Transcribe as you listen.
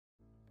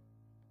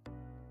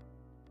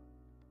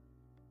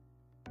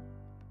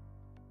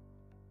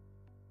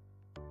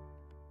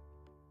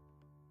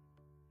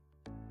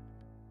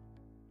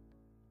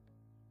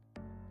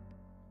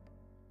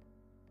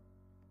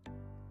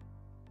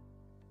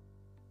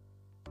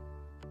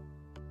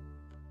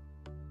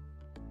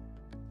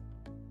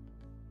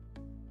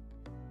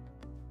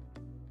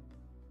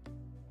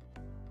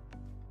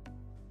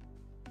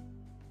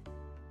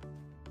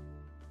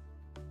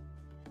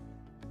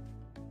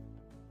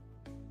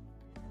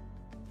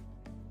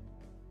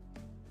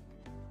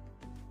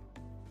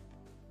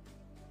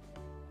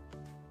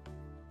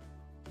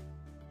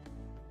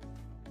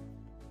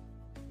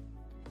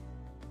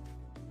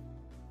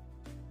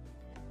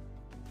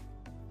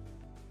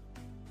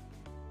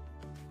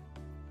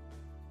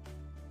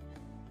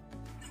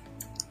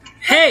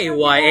Hey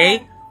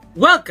YA,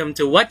 welcome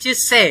to What You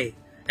Say,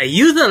 a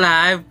Youth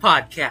Alive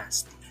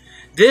podcast.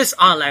 This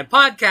online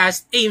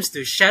podcast aims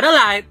to shed a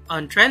light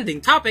on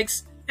trending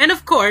topics and,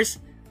 of course,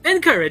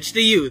 encourage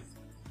the youth.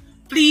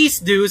 Please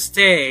do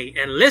stay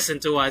and listen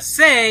to us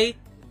say,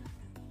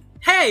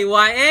 Hey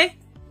YA,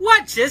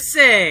 what you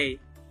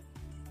say?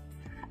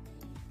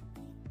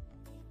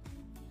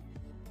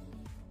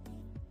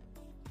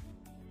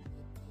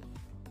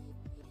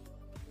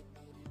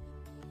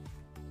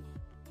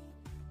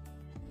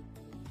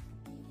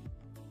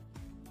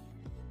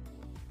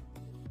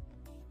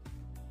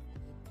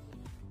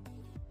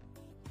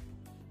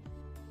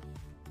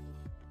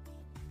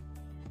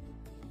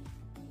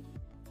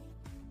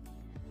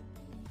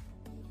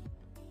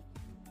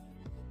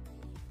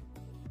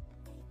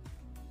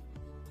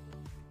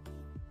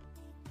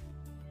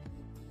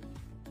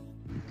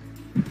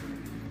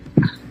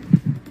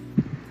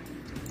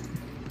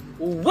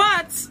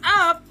 What's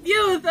up,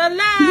 Youth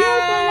Alive?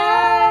 Youth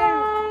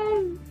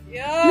Alive!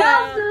 Yeah.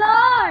 Love the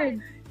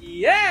Lord!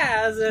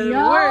 Yes, and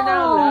Yo. we're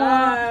now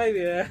live.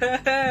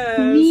 Yes.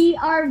 We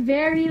are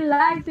very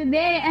live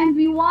today and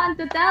we want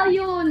to tell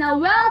you na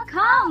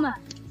welcome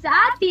sa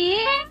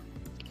ating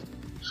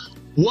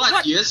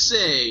What You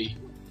Say,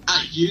 a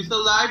Youth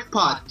Alive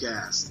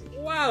podcast.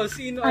 Wow,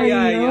 sino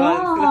kaya yun?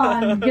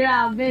 Ayun!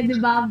 Grabe, di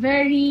ba?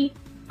 Very,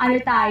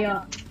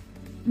 tayo?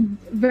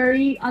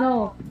 Very,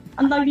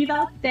 ang tawag dito,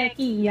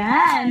 techie.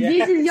 Yan! Yes.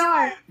 This is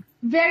your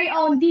very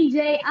own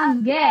DJ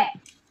Angge.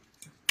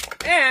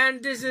 And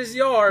this is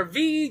your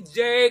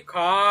VJ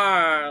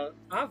Carl.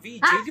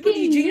 VJ? Di ba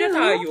DJ na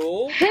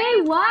tayo? Hey,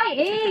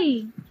 YA!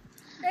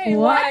 Hey,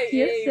 What YA,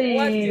 you say?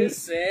 What you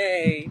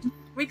say?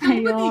 Wait, di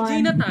ba Ayun. DJ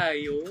na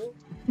tayo?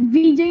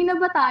 VJ na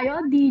ba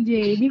tayo?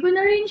 DJ? Di ko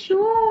na rin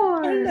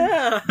sure.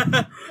 Ala!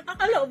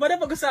 Akala ko ba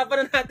na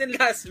pag-usapan na natin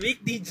last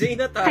week, DJ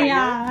na tayo?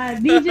 Kaya,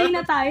 DJ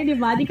na tayo, di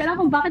ba? Di ka lang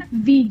kung bakit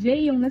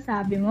VJ yung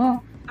nasabi mo.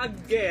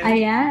 Again.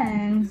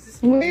 Ayan.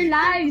 We're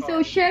live.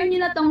 So, share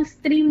nyo na tong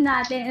stream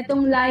natin,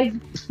 itong live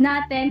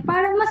natin,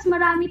 para mas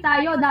marami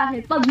tayo dahil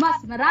pag mas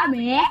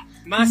marami,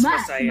 Mas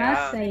masaya.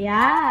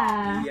 masaya.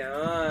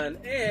 Yan.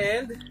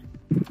 And,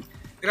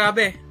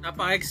 grabe,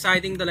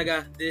 napaka-exciting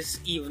talaga this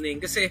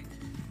evening kasi,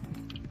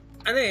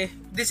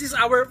 this is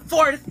our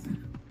 4th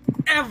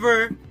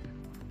ever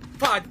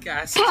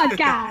podcast.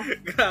 Grabe.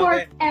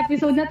 4th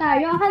episode na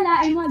tayo.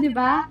 Akalain mo, di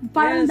ba?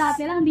 Parang Yes.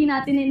 dati lang, di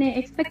natin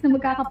ine-expect na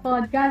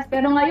magkaka-podcast.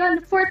 Pero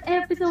ngayon, 4th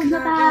episode na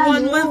tayo.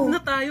 1 month na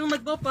tayong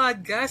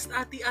nagpa-podcast,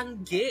 Ate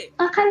Angge.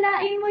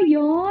 Akalain mo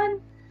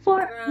yun? For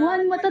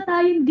Grabe. 1 month na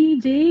tayong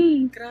DJ.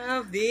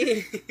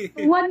 Grabe.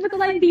 1 month na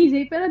tayong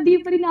DJ, pero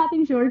di pa rin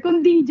natin sure kung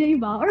DJ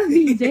ba or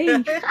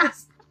VJ.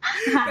 Yes.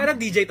 Pero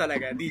DJ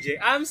talaga, DJ.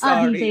 I'm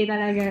sorry. DJ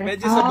talaga.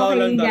 Medyo sabaw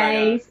lang talaga.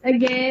 Guys.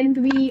 Again,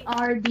 we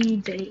are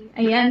DJ.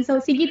 Ayan,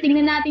 so sige,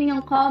 tingnan natin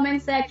yung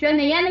comment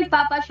section. Ayan,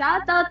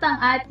 nagpapa-shoutout ang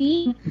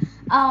ating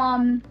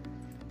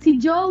si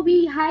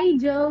Joey. Hi,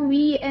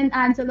 Joey and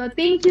Angelo.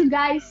 Thank you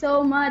guys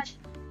so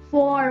much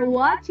for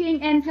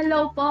watching. And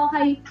hello po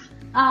kay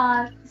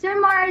Sir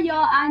Mario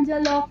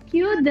Angelo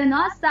Q.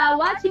 Denosa,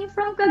 watching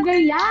from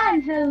Cagayan.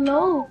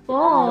 Hello po.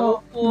 Hello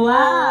po.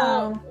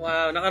 Wow.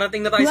 Wow,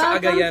 nakarating na tayo sa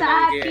Cagayan. Welcome sa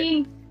ating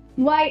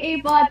YA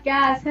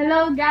podcast.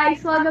 Hello guys,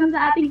 welcome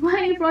sa ating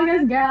YA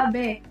podcast.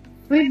 Grabe,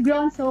 we've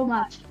grown so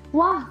much.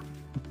 Wow.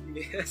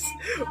 Yes,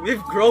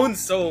 we've grown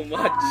so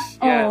much.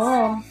 Yes.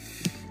 Oo.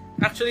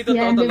 Actually, totoo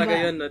Yan, talaga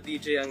diba? yun, no,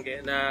 DJ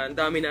Angge, na ang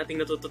dami nating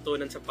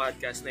natututunan sa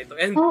podcast na ito.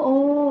 And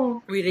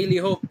Oo. we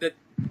really hope that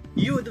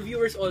you, the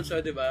viewers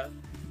also, di ba?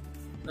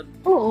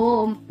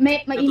 Oo.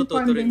 May inform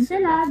Natututo rin din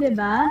sila, di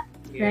ba?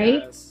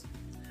 Right? Yes.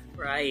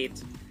 Right.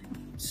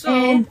 So,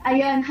 And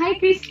ayun, hi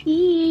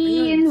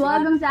Christine! Ayun,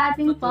 Welcome sa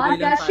ating patuloy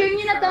lang podcast. tayo Share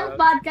nyo na sa- tong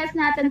podcast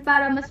natin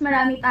para mas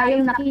marami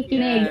tayong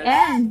nakikinig. Yes.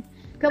 And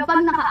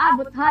kapag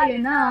nakaabot tayo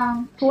ng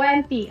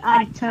 20,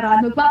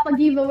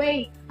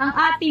 magpapag-giveaway ang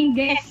ating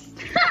guest.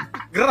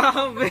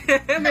 grabe!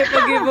 May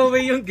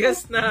pag-giveaway yung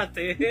guest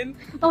natin.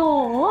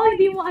 Oo,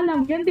 hindi mo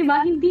alam yun, di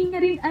ba? Hindi niya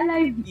rin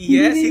alive.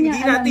 Yes, rin hindi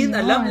niya natin yun.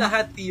 alam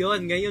lahat yun.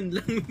 Ngayon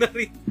lang na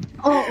rin.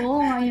 Oo,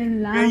 ngayon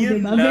lang, Ngayon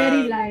di ba? lang.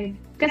 Very live.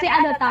 Kasi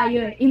tayo,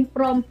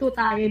 impromptu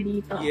tayo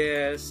dito.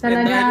 Yes. And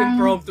Talagang-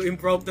 dahil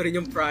impromptu rin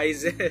yung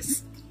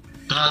prizes.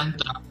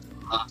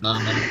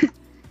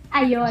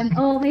 Ayun,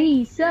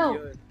 okay.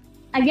 So, Yun.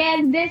 again,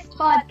 this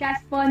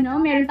podcast po, no,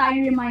 meron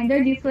tayong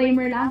reminder,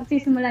 disclaimer lang, kasi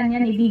simulan niya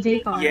ni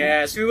DJ Carl.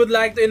 Yes, we would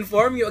like to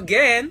inform you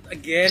again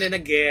and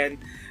again,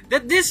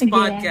 that this Again.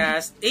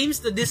 podcast aims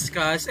to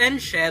discuss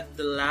and shed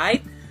the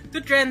light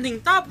to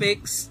trending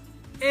topics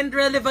and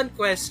relevant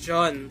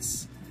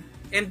questions.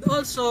 And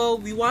also,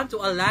 we want to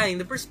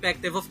align the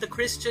perspective of the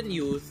Christian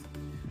youth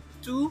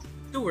to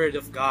the Word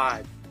of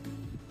God.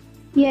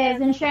 Yes,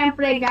 and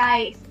syempre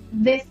guys,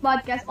 this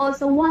podcast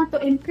also want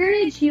to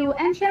encourage you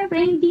and syempre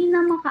hindi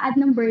na maka-add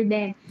ng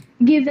burden.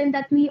 Given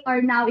that we are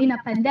now in a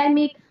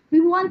pandemic,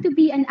 we want to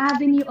be an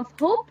avenue of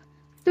hope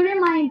to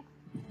remind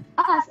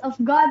us of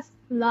God's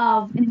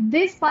love. And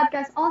this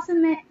podcast also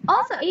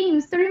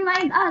aims to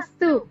remind us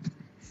to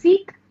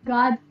seek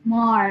God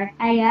Mar.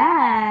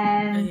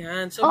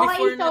 Ayan. So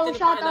before natin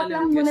shoutout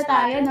lang muna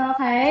tayo, no?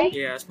 Okay?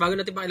 Yes, bago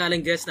natin pakilala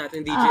yung guest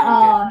natin, DJ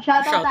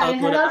Shoutout tayo.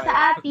 Hello tayo. sa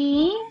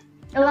ating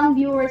ilang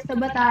viewers na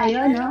ba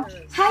tayo, no?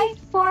 Hi,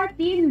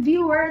 14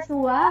 viewers.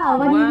 Wow.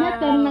 Kanina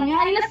 10 lang yan.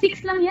 Kanina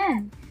 6 lang yan.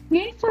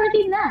 Ngayon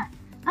 14 na.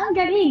 Ang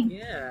galing.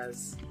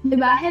 Yes.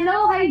 Diba?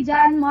 Hello kay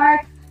John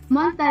Mark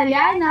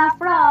Montaliana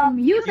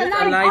from Youth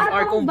Alive,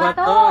 Arcong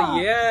Bato.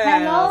 Yes.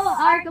 Hello,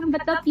 Arcong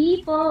Bato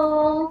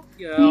people.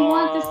 Yeah. We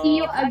want to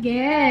see you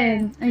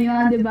again.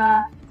 Ayun,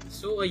 diba?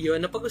 So, ayun.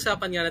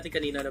 Napag-usapan nga natin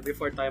kanina na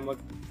before tayo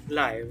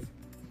mag-live.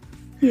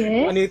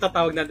 Yes. Ano yung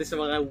tatawag natin sa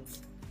mga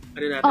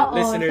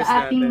listeners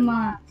sa ating natin.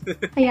 mga...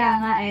 Kaya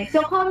nga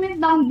So, comment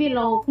down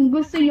below kung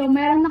gusto nyo,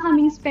 meron na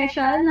kaming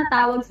special na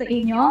tawag sa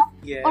inyo.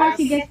 Yes. Or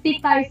sige,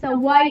 stick tayo sa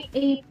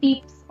YA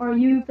Tips or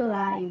Youth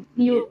Alive.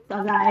 Youth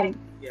Alive.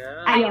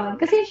 Yeah.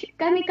 Ayun. Kasi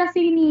kami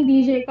ni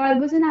DJ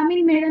Carl, gusto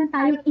namin meron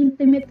tayong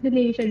intimate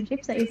relationship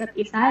sa isa't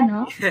isa,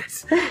 no?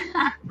 Yes.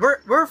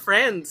 We're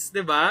friends,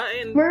 di ba?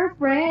 And We're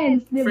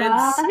friends, di ba?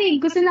 Friends. Kasi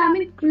gusto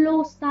namin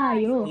close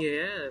tayo.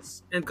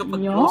 yes. And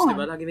kapag Yun. close, di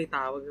ba? Lagi na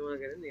itawag yung mga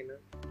ganun, no?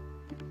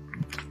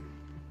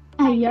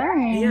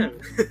 Ayun.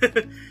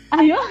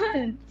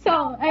 Ayun. So,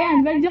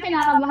 ayan, medyo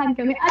kinakabahan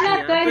kami.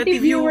 20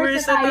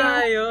 viewers na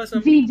tayo. So,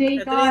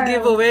 VJ ito Carl. yung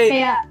giveaway.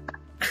 Kaya,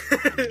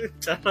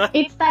 Charot.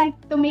 it's time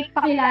to make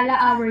pakilala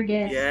our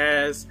guest.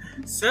 Yes.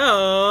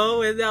 So,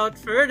 without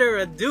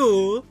further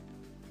ado,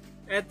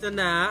 eto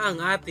na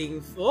ang ating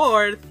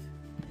fourth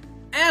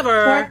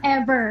ever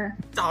Forever.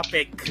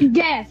 topic.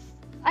 Guess.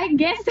 I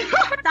guess.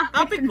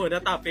 Topic muna,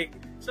 topic.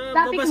 So,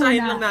 Topic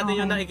babasahin muna, lang natin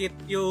okay.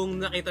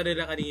 yung nakita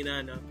nila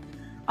kanina, no?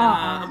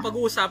 Oo. Ang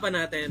pag-uusapan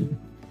natin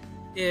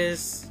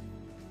is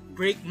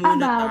break muna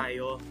About-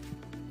 tayo.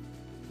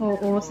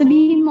 Oo.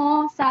 Sabihin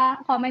mo sa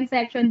comment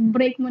section,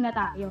 break muna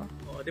tayo.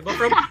 Oh, 'di ba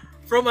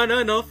from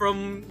from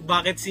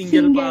bakit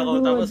single pa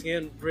ako Singlehood. tapos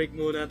ngayon break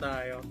muna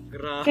tayo.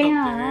 Grabe. Kaya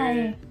nga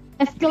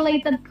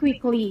escalated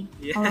quickly.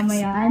 Yes. Alam mo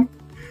yan?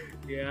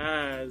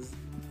 Yes.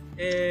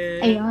 Eh,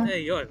 Ayun.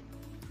 ayun.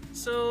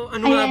 So,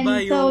 ano Ayan, nga ba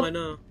yung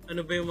so-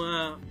 ano ba yung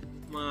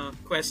mga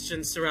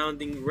questions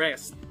surrounding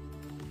rest?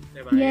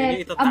 Diba? Yun Yes,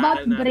 yung itatakal about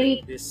natin break.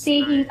 this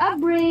Taking time. a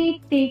break,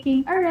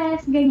 taking a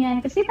rest, ganyan.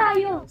 Kasi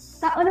tayo,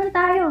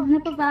 tayo,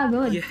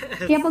 napapagod. Yes.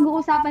 Kaya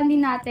pag-uusapan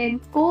din natin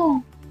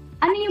kung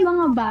ano yung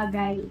mga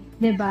bagay,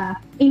 'di ba,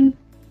 in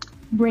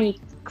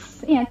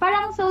breaks. Ayan,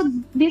 parang so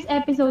this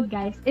episode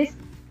guys is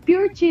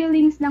pure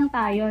chillings lang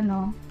tayo,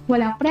 no?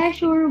 Walang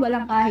pressure,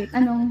 walang kahit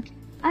anong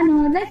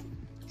let's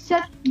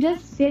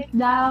just sit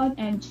down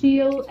and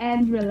chill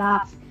and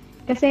relax.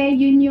 Kasi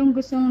yun yung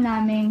gustong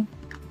naming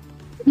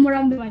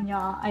muramdaman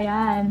nyo.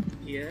 Ayan.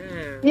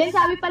 Yes. Yan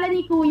sabi pala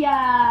ni Kuya,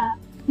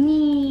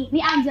 ni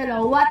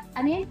Angelo,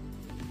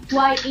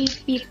 YA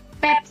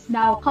Peps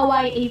daw.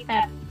 Ka-YA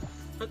Peps.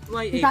 But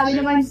why Sabi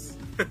naman,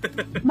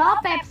 baka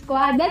Pep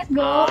Squad, let's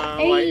go.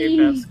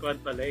 YA Pep Squad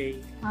pala eh.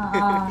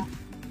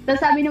 Tapos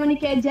sabi naman ni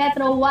Kuya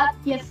Jetro, what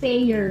you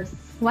sayers?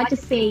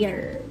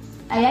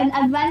 Ayan,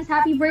 advance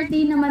happy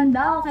birthday naman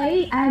daw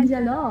kay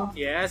Angelo.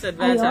 Yes,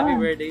 advance Ayun. happy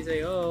birthday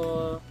sa'yo.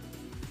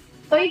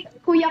 Uy,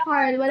 Kuya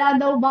Carl, wala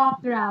daw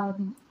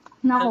background.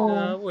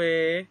 Nako.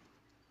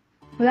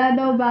 Wala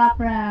daw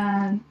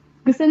background.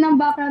 Gusto ng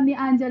background ni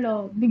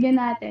Angelo. Bigyan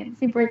natin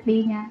si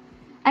birthday niya.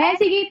 Ayan,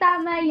 sige,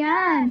 tama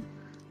yan.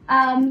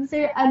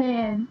 Sir, ano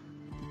yan?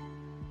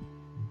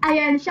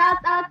 Ayan,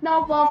 shout out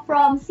daw po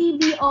from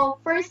CBO,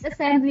 First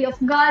Assembly of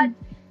God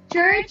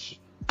Church,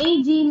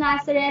 AG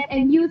Nazareth,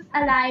 and Youth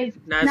Alive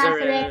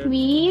Nazareth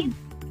with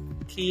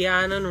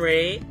Kianan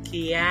Ray.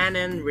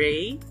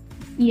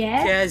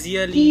 yes,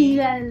 Casually.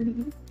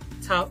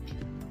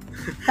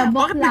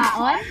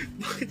 Tabok-laon.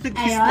 Bakit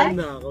nag-istan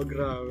na ako?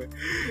 Grabe.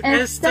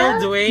 Esther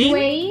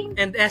Dwayne,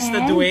 and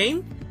Esther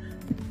Dwayne.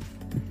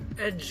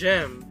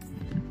 Jem.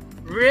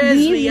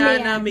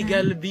 Rizliana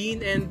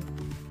Migalbin and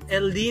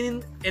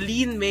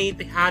Eileen May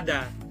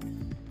Tejada.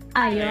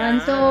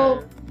 Ayun. So,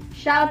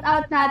 shout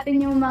out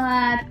natin yung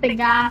mga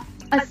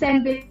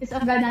Assemblies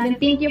of God natin.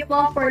 Thank you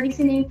po for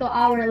listening to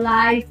our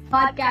live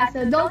podcast.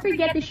 So, don't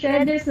forget to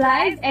share this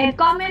live and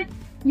comment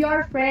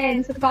your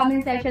friends sa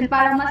comment section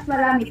para mas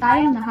marami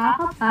tayong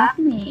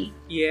nakakapakinig.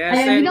 Yes.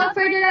 Ayun, without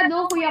further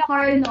ado, Kuya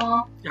Carl,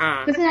 no?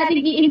 Gusto natin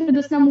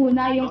i-introduce na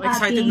muna yung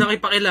excited ating... na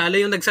ipakilala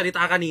yung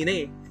nagsalita kanina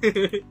eh.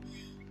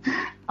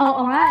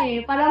 Oo nga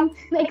eh. Parang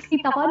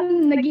na-excite ako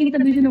nung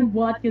nag-i-introduce ng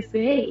what you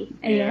say.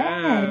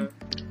 Ayan. Yeah.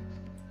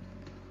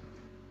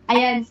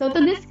 Ayan. So,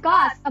 to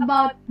discuss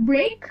about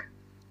break,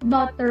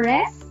 about the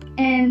rest,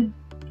 and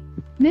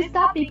this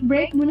topic,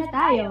 break muna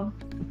tayo.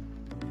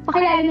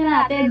 Pakilala na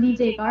natin,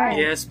 DJ Carl.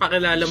 Yes,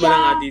 pakilala mo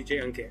lang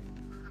DJ Angke.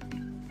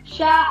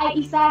 Siya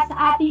ay isa sa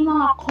ating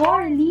mga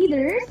core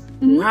leaders.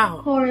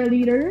 Wow. Core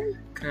leader.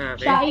 Grabe.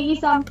 Siya ay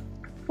isang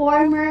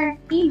former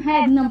team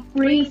head ng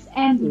praise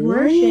and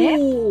worship.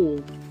 Ooh.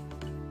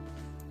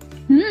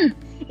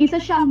 Isa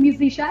siyang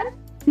musician.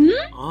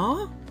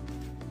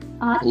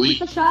 At Uy.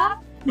 isa siya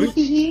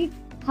musician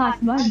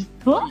husband.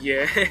 Huh?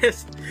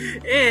 Yes.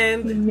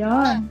 And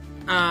Yan.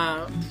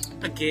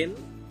 again,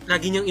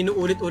 lagi niyang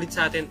inuulit-ulit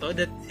sa atin to,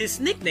 that his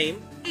nickname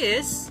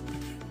is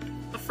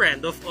a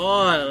friend of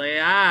all.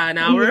 Ayan,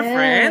 our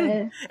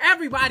friend.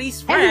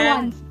 Everybody's friend.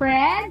 Everyone's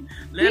friend.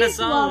 Let us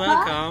all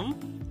welcome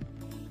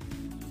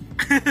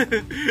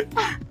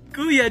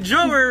Kuya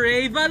Joer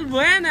Rei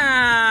Balbuena.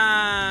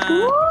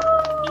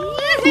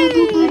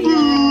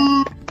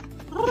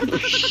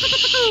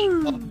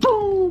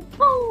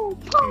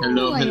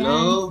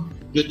 Hello.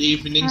 Good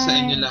evening sa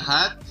inyo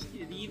lahat.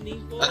 Good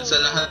evening po. At sa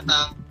lahat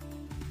na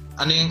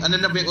ano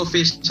na ba yung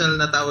official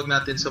na tawag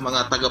natin sa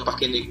mga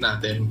tagapakinig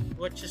natin?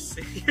 What you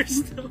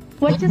sayers though?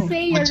 What you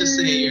sayers? What you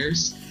sayers?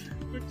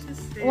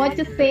 What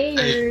you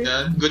sayers?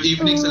 Ayan. Good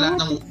evening sa lahat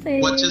ng What you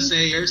sayers? What you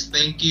sayers.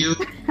 Thank you,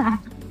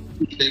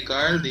 DJ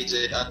Carl,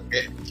 DJ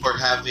Ate, for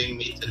having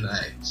me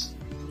tonight.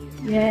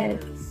 Yes.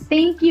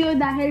 Thank you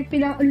dahil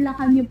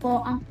pinaunlakan niyo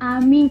po ang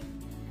aming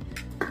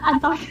ang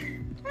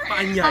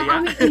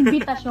Paanyaya. aming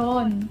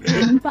imbitasyon.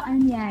 Ang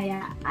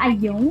paanyaya.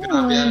 Ayun.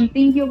 Grabe yan.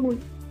 Thank you po.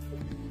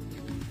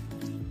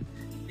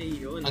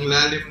 Ayun. Ang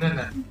lalim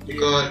na.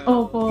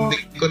 Opo.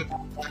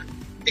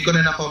 Hindi ko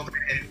na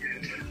na-comprehend.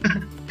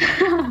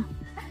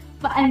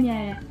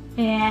 Paanyaya.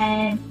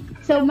 Ayan.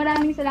 So,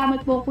 maraming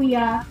salamat po,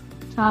 Kuya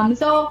Cham.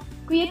 So,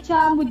 Kuya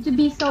Cham, would you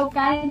be so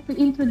kind to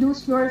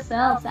introduce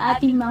yourself sa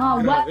ating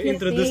mga what you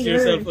Introduce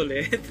sayers? yourself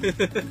ulit.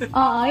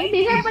 Oo,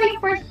 hindi siyempre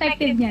yung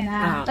perspective niya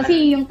na.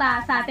 Kasi yung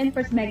sa atin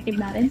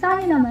perspective natin. Sa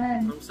akin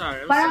naman. I'm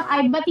sorry. Parang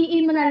ay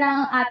batiin mo na lang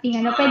ang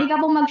ating pwede ka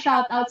pong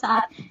mag-shoutout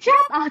sa atin.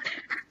 Shoutout!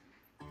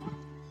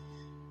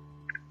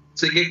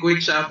 Sige, quick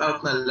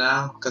shoutout na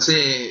lang.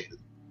 Kasi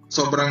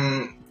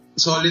sobrang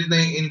solid na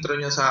yung intro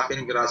niya sa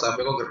akin.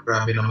 Sabi ko,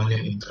 grabe naman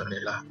yung intro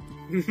nila.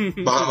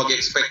 Baka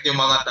mag-expect yung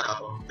mga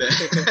tao.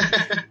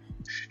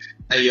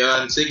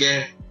 Ayun,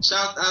 sige.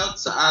 Shout out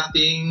sa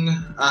ating,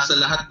 sa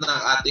lahat ng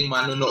ating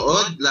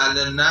manunood,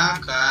 lalo na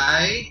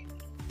kay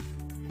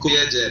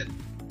Kuya Jet.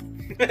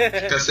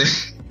 Kasi,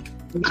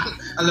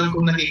 alam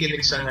kong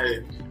nakikinig siya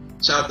ngayon.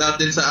 Shout out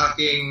din sa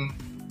aking,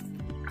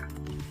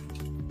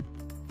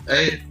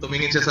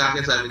 tumingin siya sa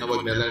akin, sabi na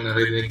wag na lang,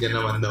 narinig niya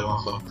naman daw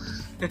ako.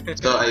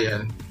 So,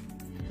 ayun.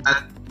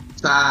 At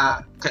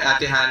kay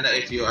Ate Hana,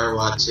 if you are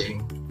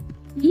watching,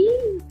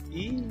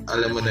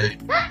 alam mo na yun.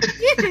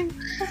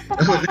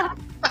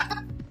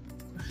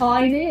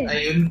 Okay din.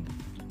 Ayun.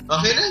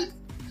 Okay na.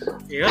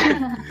 Yun.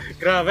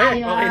 Grabe.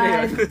 Ayun. Okay na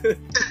yun.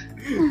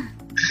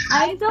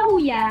 Ayun sa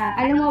Kuya,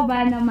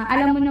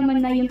 alam mo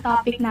naman na yung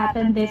topic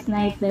natin this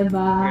night,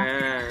 diba?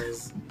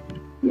 Yes.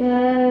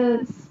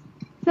 Yes.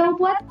 So,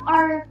 what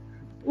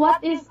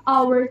is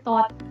our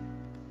thought?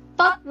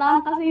 Thought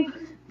lang kasi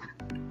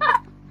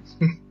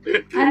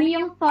ano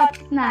yung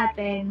thoughts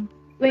natin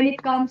when it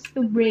comes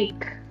to break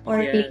or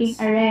Yes. taking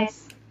a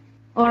rest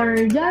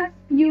or just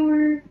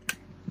your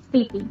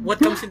sleeping?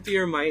 What comes into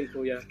your mind,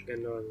 Kuya?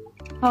 Ganon.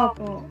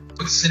 Opo.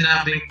 Pag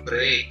sinabing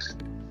break,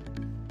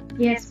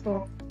 Yes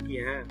po.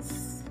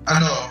 Yes.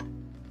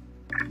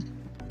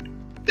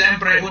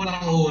 siyempre,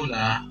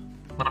 unang-una,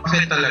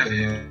 masakit talaga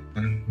yun.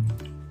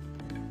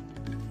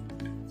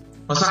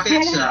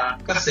 Masakit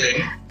siya kasi,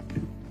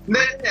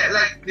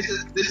 like, this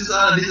is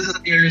a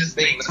serious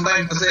thing.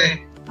 Sometimes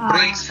kasi,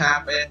 breaks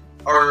happen,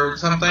 or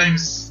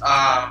sometimes,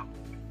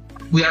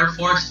 we are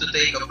forced to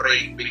take a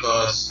break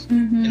because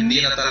hindi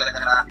na talaga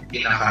natin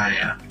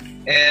kinakaya.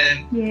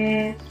 And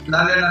Yes.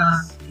 lalo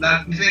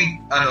na I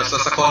think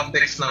sa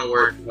context ng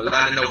work,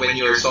 lalo na when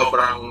you're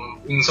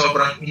sobrang in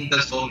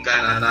the zone ka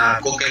na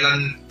kung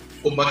kailan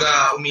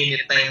kumbaga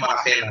uminit na yung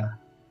makina,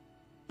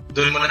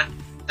 doon mo na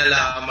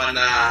nalaman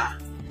na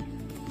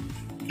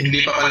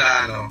hindi pa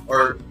pala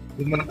or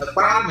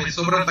parang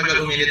sobrang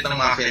tagal uminit ng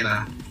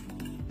makina,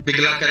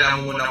 biglang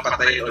kailangan mo munang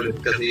patayin ulit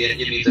kasi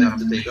you need to have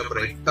to take a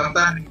break.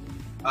 Sometimes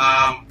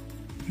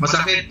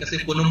masakit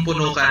kasi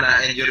punong-puno ka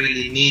na and you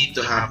really need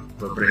to have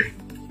a break.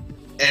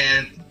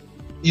 And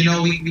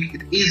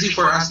it's easy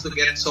for us to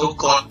get so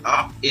caught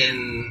up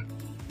in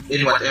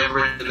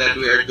whatever that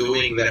we are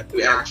doing that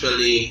we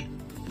actually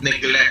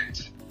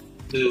neglect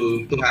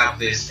to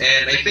have this.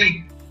 And I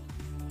think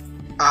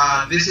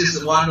this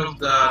is one of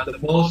the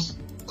most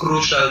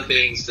crucial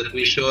things that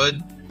we should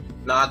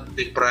not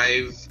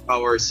deprive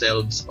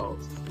ourselves of.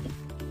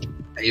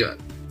 Ayun.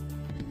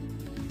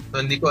 So,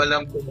 hindi ko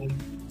alam kung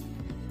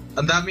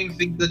ang daming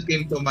things that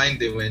came to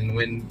mind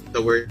when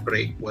the word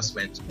break was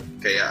mentioned.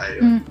 Kaya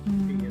ayun.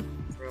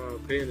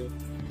 Grabe, no?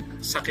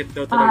 Sakit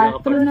daw talaga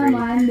kapag True break.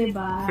 naman, di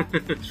ba?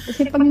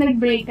 Kasi pag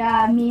nag-break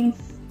ka, means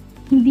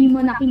hindi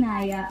mo na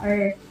kinaya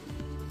or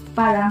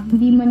parang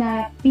hindi mo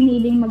na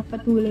piniling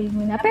magpatuloy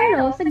muna.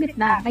 Pero saglit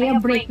lang, kaya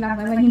break lang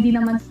naman, hindi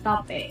naman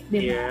stop di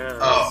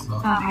ba? Yes.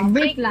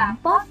 Break lang,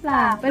 pause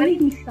lang, pero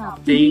hindi stop.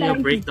 Taking Hindi a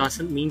lang- break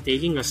doesn't mean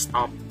taking a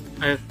stop.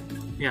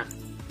 Yeah.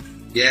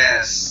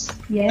 Yes.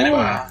 Yes.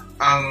 Diba?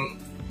 Ang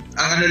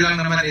ano lang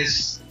naman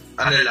is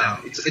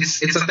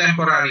it's a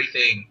temporary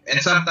thing. And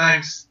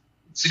sometimes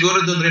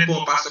siguro doon rin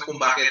pumapasok kung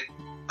bakit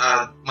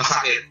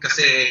masakit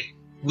kasi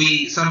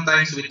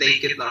sometimes we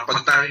take it na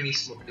pag tayo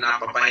mismo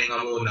napapahinga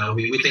muna,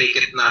 we take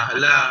it na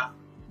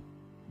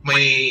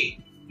may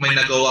may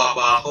nagawa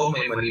ba ako,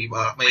 may mali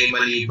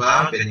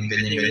ba,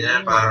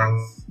 ganyan. Parang,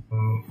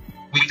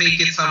 we take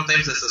it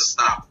sometimes as a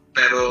stop.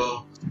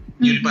 Pero,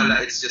 yun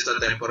pala, it's just a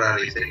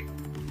temporary thing.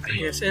 Ayun.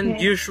 Yes,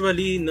 and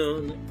usually,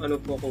 no, ano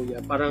po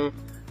kuya, parang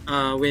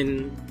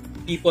when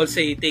people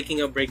say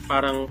taking a break,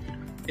 parang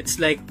it's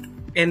like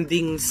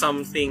ending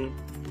something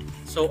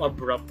so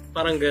abrupt.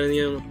 Parang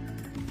ganun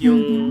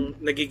yung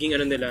nagiging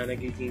ano nila,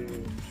 nagiging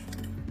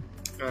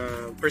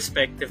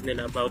perspective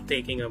nila about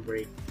taking a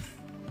break.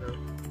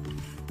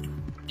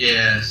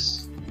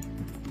 Yes.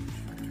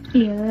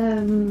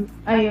 Yeah.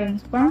 Ayun.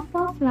 Parang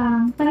pop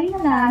lang.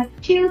 Pahinga lang.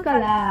 Chill ka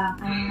lang.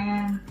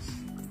 Ayan.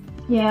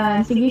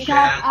 Yan. Sige,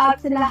 shout out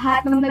sa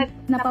lahat ng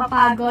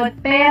napapagod.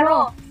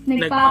 Pero,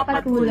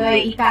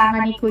 nagpapatuloy. Ika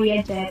nga ni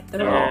Kuya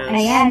Jetro. Yes.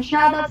 Ayan.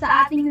 Shout out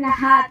sa ating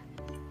lahat.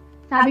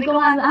 Sabi ko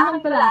nga sa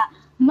akin pala,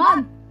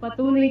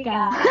 magpatuloy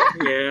ka.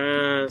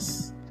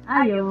 Yes.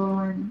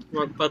 Ayun.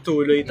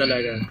 Magpatuloy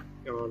talaga.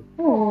 Yun.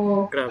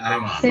 Oo. Grabe.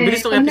 Kasi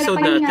Bilis tong pag episode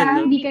nagpahinga, natin,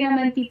 no? hindi ka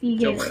naman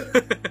titigil.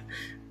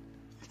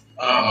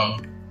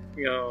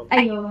 Yeah.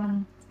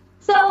 Ayun.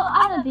 So,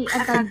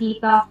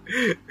 dito?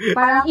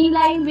 Parang in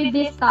line with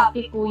this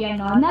topic, kuya,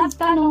 no?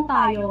 Nagtanong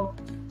tayo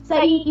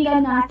sa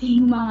ilan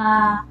nating mga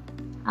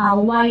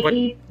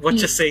What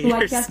you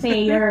sayers.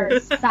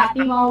 Sa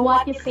ating mga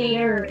what you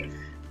sayers.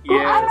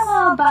 Kung ano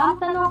nga ba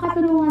ang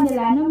katanungan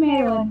nila na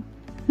meron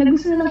na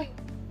gusto na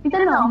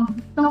itanong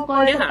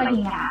tungkol sa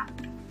pahinga.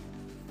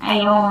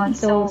 Ayun.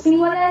 So,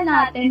 simulan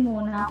natin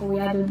muna,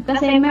 kuya, dun.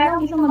 Kasi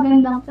merong isang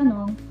magandang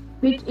tanong,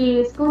 which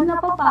is, kung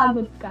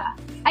napapagod ka.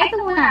 Ay, ito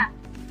muna.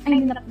 Ay,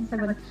 hindi na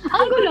sagot.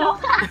 Ang gulo!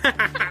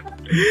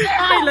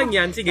 Okay lang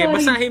yan. Sige, Sorry.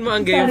 basahin mo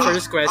ang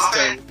first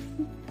question.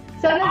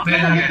 So,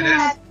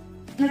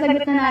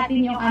 nasagot na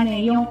natin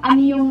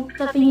yung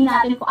sa tingin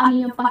natin kung ano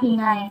yung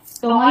pahinga.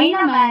 So,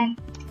 ngayon naman,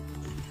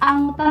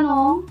 ang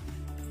tanong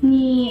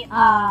ni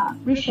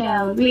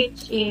Rochelle,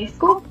 which is,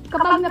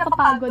 kapag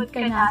napapagod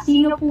ka na,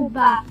 sino po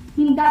ba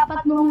yung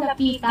dapat mong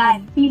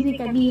lapitan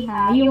physically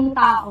yung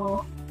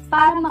tao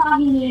para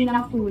makahingi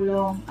ng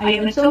tulong?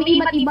 Ayun. So, may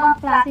iba't ibang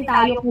klase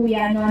tayo,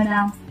 kuya, no,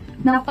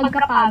 ng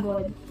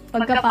pagkapagod.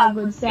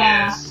 Pagkapagod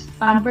sa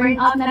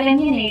burnout na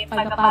rin yun eh.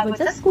 Pagkapagod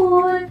sa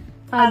school,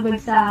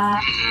 pagod sa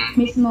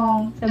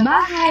mismong sa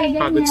bahay,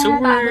 ganyan. Pagod sa work,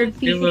 pagod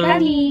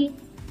physically,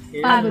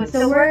 pagod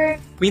sa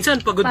work. Minsan,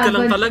 pagod ka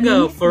lang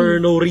talaga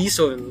for no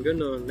reason.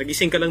 Ganun.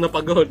 Nagising ka lang na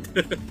pagod.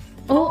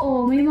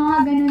 Oo, may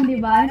mga ganun, di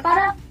ba?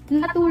 Parang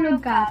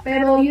natulog ka,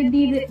 pero you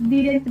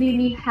didn't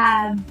really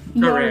have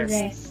your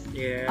rest.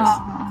 Yes.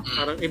 Oo.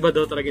 Parang iba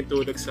daw talaga yung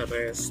tulog sa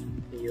rest.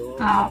 Yun.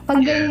 Pag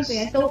ganun ko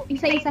yan. So,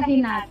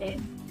 isa-isahin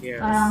natin.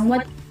 Yes.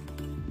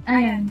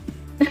 Ayan.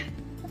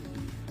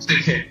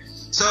 Sige.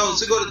 So,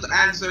 siguro to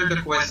answer the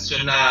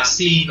question na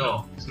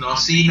sino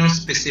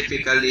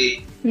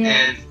specifically,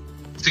 and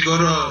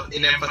siguro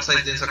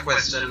in-emphasize din sa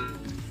question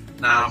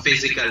na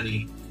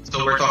physically.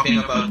 So, we're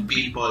talking about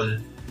people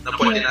na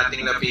pwede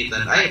nating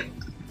lapitan. I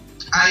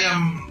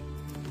am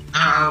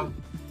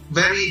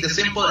the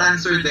simple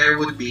answer there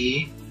would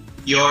be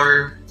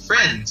your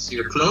friends,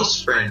 your close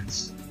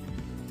friends.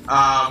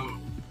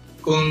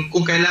 Kung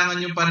kailangan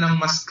nyo pa ng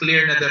mas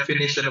clear na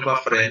definition of a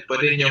friend,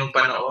 pwede nyo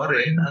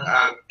panoorin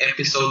ang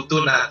episode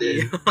 2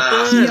 natin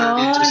na si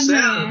Ate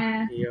Giselle.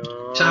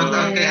 Shout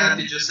out kay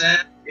Ate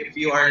Giselle if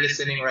you are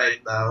listening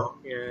right now.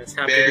 Yes,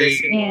 happy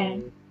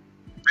listening.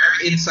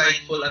 Very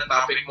insightful ang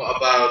topic mo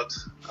about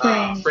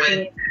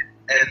friend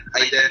and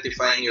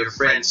identifying your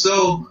friends.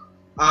 So,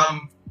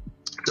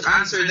 to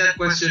answer that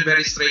question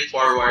very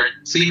straightforward,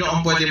 sino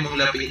ang pwede mong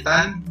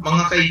lapitan?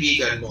 Mga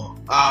kaibigan mo.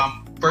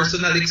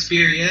 Personal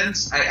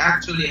experience, I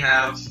actually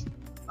have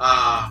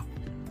a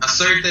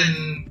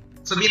certain,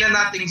 sabihin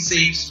na nating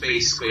safe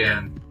space ko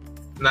yan,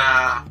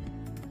 na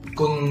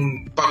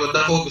kung pagod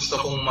ako,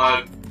 gusto kong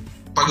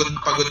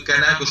pagod ka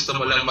na, gusto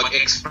mo lang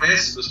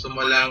mag-express, gusto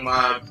mo lang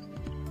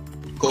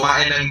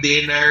kumain ng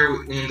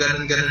dinner, yung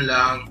ganun-ganun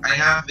lang, I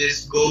have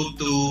this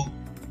go-to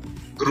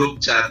group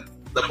chat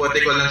na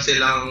pwede ko lang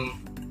silang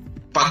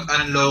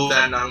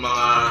pag-unloadan ng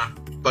mga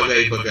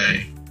bagay-bagay.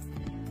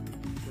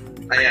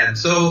 Ayan.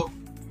 So,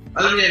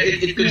 alam niyo,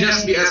 it could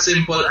just be as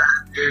simple as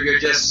you're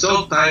just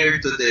so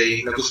tired today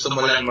na gusto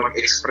mo lang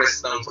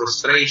mag-express ng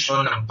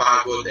frustration, ng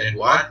pagod, and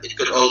what. It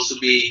could also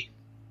be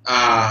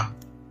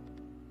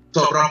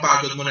sobrang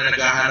pagod mo na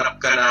naghahanap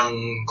ka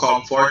ng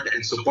comfort and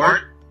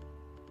support.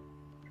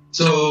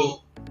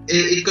 So,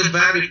 it could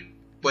vary.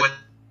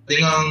 Pwede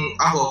ngang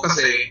ako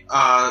kasi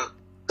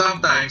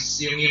sometimes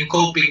yung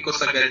coping ko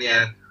sa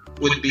ganyan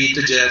would be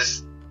to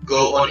just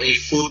go on a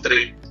food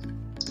trip,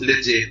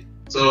 legit.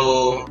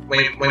 So,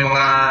 may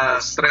mga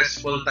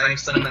stressful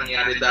times na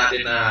nangyari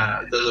dati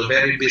na it was a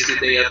very busy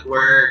day at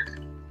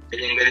work,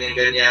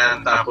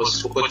 ganyan.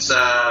 Tapos, bukod sa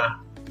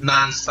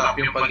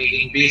non-stop yung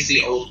pagiging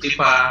busy, OT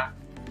pa.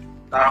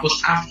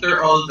 Tapos,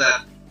 after all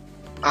that,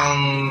 ang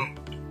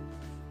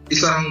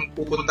isang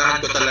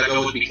pupuntahan ko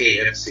talaga would be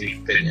KFC,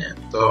 ganyan.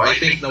 So, I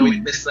think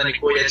na-witness na ni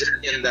Kuya dyan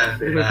yan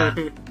dati na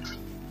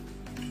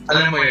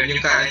alam mo yun,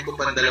 yung kain ko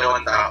pang 2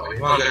 tao,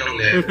 yung mga ganong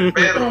level.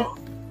 Pero,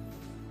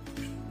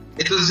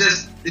 it was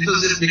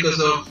just because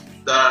of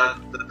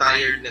the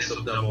tiredness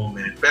of the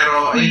moment.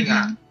 Pero ayun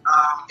nga,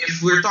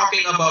 if we're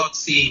talking about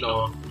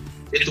sino,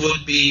 it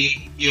would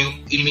be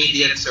yung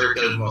immediate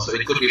circle mo. So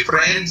it could be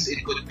friends,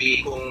 it could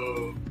be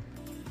kung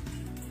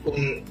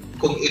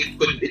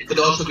it could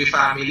also be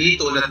family,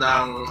 tulad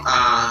ng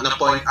na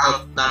point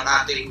out ng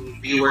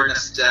ating viewer na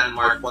si John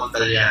Mark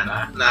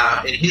Montaliana,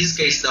 na in his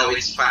case daw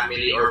it's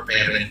family or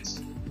parents.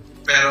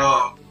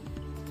 Pero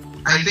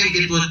I think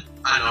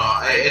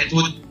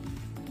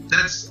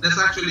that's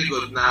actually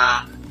good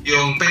na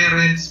yung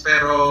parents,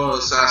 pero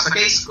sa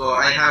case ko,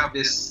 I have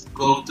this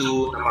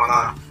go-to na mga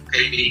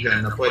kaibigan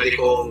na pwede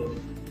kong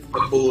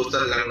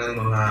magbuhusan lang ng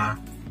mga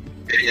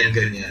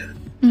ganyan-ganyan.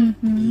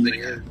 Mm-hmm.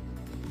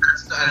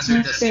 That's the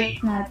answer to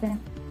C. natin.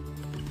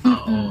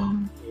 Oo.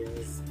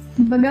 Yes.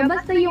 Baga,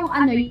 basta yung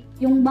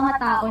yung mga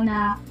tao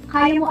na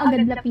kaya mo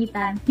agad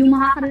lapitan, yung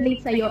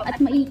makaka-relate sa'yo at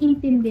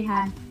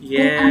maiintindihan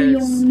kung ano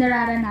yung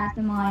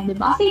nararanasan mga yun,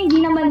 diba? Kasi hindi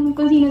naman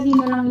kung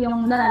sino-sino lang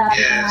yung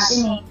nararapitan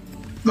natin eh.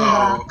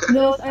 Diba?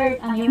 Those are,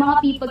 yung mga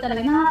people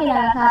talaga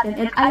nakakilala sa atin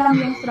at alam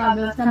yung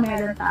struggles na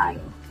meron tayo.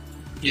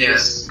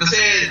 Yes.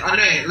 Kasi,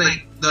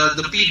 like,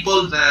 the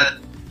people that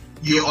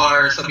you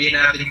are, sabihin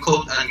natin,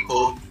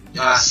 quote-unquote,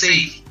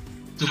 safe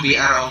to be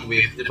around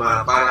with,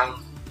 diba? Parang,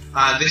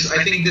 I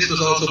think this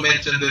was also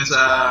mentioned dun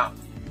sa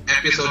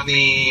episode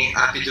ni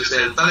Ate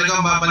Josel.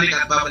 Talagang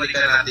babalikan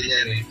natin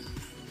yan eh.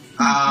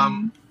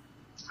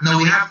 Now,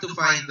 we have to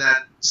find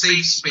that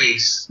safe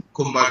space,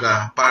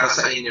 kumbaga, para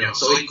sa inyo.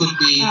 So, it could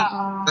be,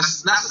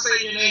 nasa sa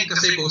inyo na yun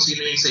kasi kung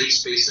sino yung safe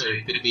space nyo.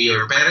 It could be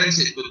your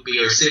parents, it could be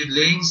your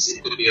siblings,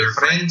 it could be your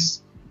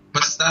friends.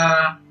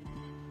 Basta,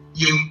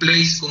 yung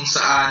place kung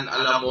saan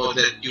alam mo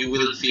that you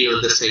will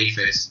feel the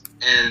safest.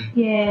 And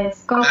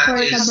yes,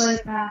 comfortable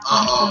ka.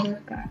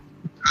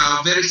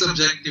 Very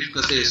subjective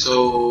kasi,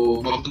 so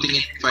mabuting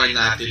i-find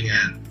natin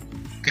yan.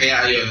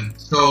 Kaya ayun.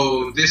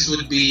 So, this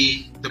would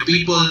be the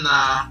people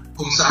na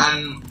kung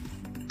saan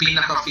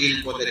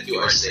pinaka-feel mo that you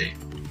are safe.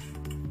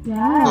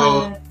 Yeah.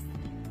 So,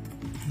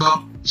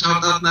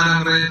 shout out na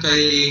lang rin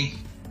kay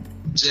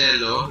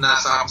Jello na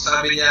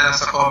sabi niya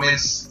sa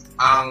comments,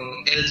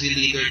 ang LG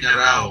leader na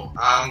raw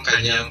ang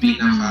kanyang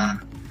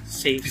pinaka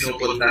safe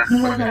pinupunta.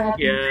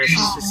 Yes,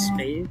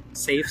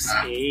 safe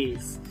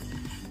space.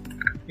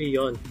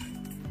 Yun.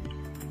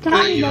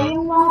 Tsaka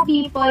yung mga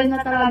people na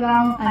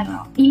talagang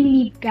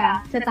in-lead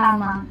ka sa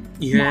tamang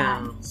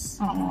yes.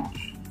 Oo.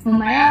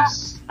 Mamaya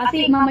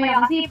kasi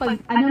pag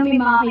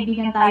may mga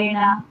kaibigan tayo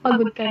na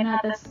pagod ka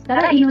na, tapos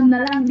tara inom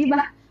na lang, di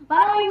ba?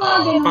 Parang may mga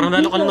ganun. Parang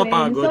lalo ka lang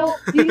napagod. So,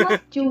 you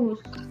must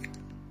choose.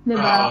 Di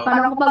ba?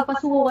 Parang kapag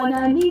pasuko ka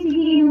na, hindi,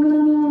 sige, inom na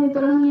lang, ito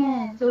lang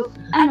yan. So,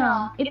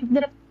 it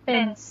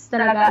depends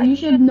talaga. You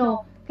should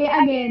know.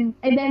 Kaya again,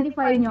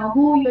 identify nyo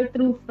who your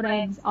true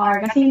friends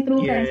are. Kasi yung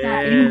true friends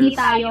natin, hindi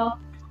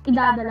tayo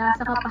idadala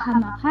sa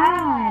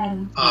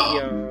kapahamakan.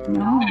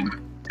 No.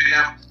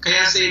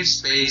 Kaya safe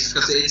space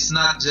kasi it's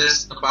not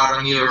just na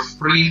parang you're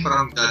free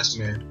from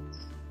judgment.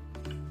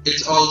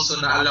 It's also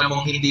na alam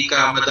mong hindi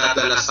ka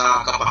madadala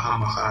sa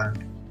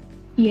kapahamakan.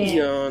 Yes.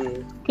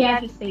 Yun.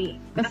 Kaya safe.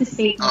 Kasi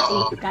safe na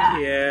safe ka.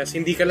 Yes,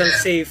 hindi ka lang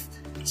safe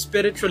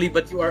spiritually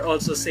but you are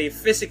also safe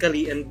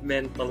physically and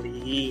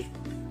mentally.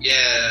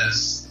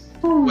 Yes.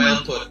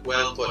 Well put.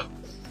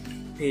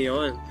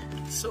 Ayun.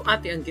 So,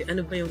 Ate Anggi,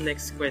 ano ba yung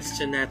next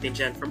question natin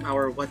dyan from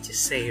our What You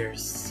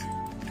Sayers?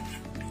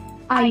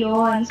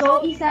 Ayun.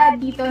 So, isa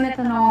dito na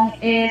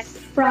tanong is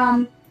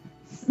from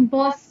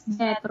Boss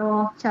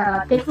Jetro.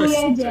 Charot. Kay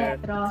Kuya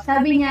Jetro.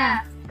 Sabi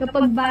niya,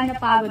 kapag ba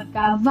napagod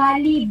ka,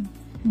 valid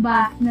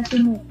ba na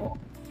sumuko?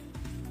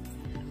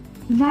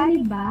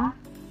 Valid ba?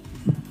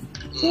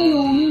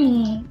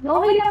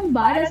 Okay lang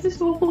ba?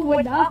 Nasusuko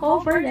mo na ako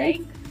for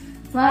like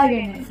mga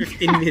ganun.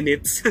 15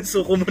 minutes.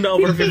 Suko mo na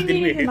over 15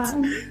 minutes.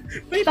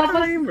 May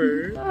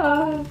timer.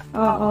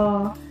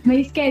 Oo.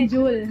 May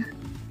schedule.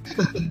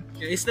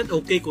 Is that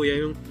okay,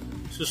 Kuya? Yung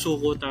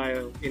susuko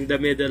tayo in the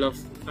middle of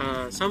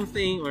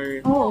something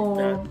or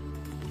that?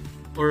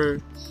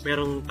 Or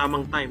merong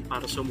tamang time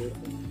para sumuko?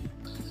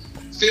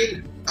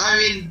 I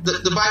mean,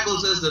 the Bible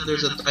says that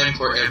there's a time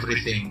for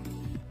everything.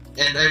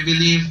 And I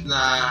believe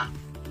na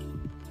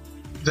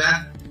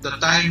that the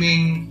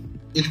timing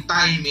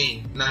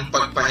ng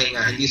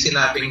pagpahinga, hindi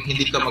sinabing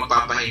hindi ka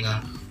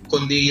magpapahinga,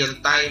 kundi yung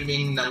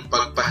timing ng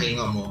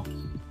pagpahinga mo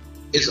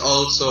is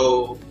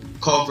also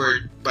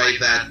covered by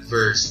that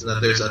verse na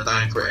there's a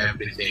time for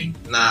everything.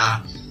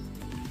 Na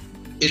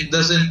it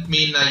doesn't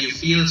mean na you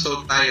feel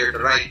so tired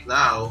right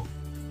now,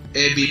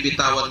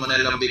 bibitawan mo na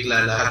lang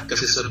bigla lahat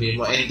kasi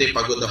sabihin mo, hindi,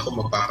 pagod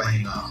ako,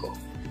 magpapahinga ako.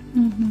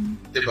 Mm-hmm.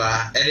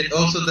 Diba? And it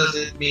also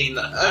doesn't mean,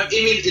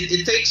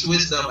 it takes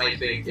wisdom, I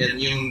think,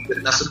 and yung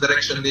nasa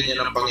direction din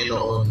niya ng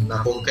Panginoon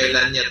na kung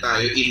kailan niya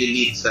tayo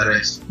ililid sa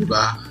rest,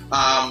 diba?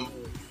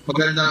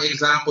 Magandang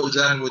example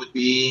dyan would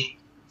be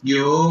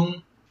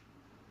yung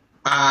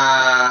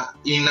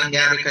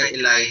nangyari kay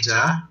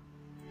Elijah.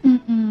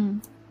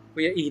 Mm-mm.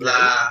 Kuya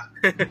Eli.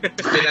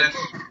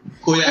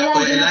 Kuya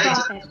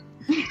Elijah.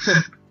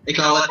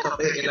 Ikaw at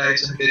kape,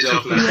 Elijah. Hindi,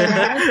 joke lang.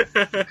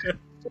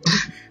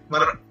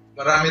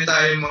 Marami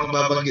tayong mga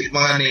babanggit,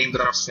 mga name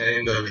drops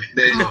ngayong gabi.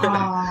 Dahil joke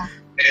lang.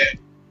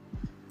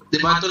 Di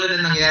ba tulad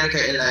na nangyari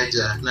kay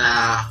Elijah na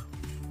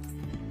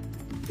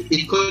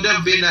it could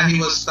have been that he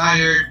was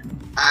tired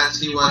as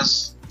he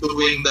was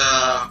doing the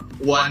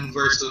 1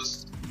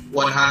 versus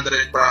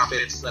 100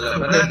 prophets na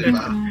labanan, di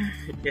ba?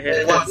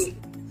 Yes.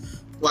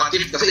 What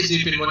if, kasi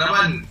isipin mo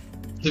naman,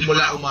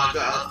 simula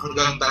umaga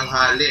hanggang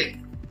tanghali,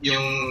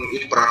 yung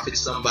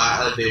prophets ng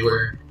Baal, they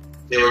were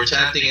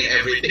chanting and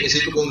everything.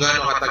 Isipin kung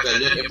gaano katagal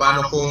yun.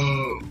 Paano kung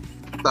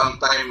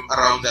sometime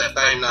around that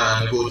time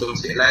na nagutom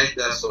si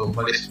Elijah, so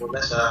malis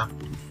muna siya.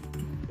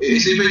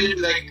 Isipin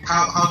yun like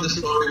how the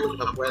story would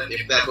have went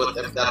if that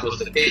was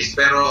the case.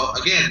 Pero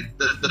again,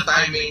 the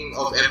timing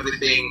of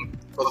everything,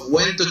 of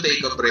when to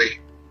take a break,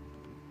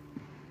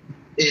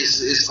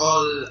 is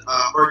all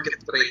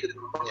orchestrated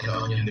ng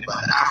Panginoon yun, di ba?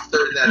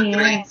 After that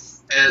break,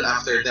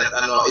 after that,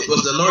 it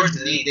was the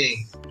Lord's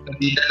leading.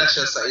 Nandila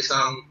siya sa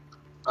isang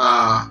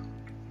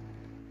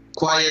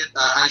quiet,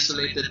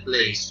 isolated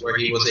place where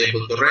he was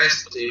able to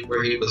rest,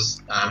 where he was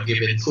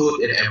given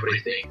food and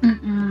everything.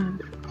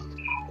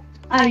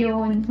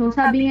 Ayun. So,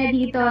 sabi nga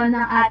dito ng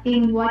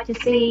ating What You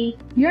Say,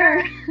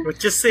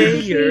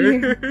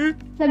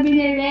 sabi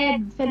ni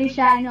Red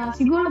Feliciano,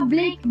 siguro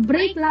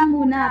break lang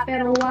muna,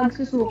 pero huwag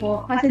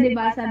susuko. Kasi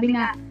diba, sabi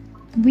nga,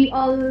 we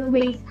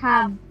always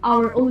have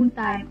our own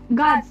time,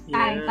 God's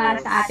time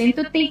para sa atin,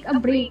 to take a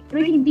break.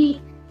 Pero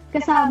hindi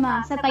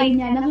kasama sa time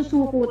niya,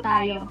 nasusuko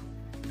tayo.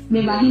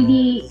 Diba?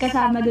 Hindi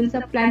kasama dun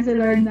sa plan sa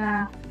Lord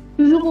na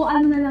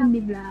susukuan na lang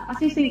bigla.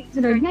 Kasi si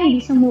Lord nga, hindi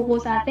sumuko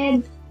sa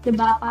atin.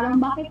 Diba? Parang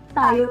bakit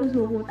tayo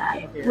susuko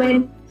tayo?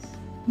 When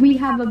we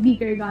have a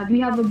bigger God,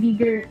 we have a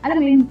bigger, alam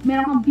mo yun,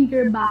 meron kang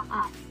bigger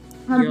backup.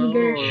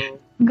 Bigger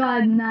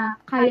God na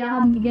kaya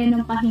kang bigyan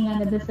ng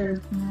pahinga na deserve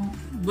mo.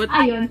 But,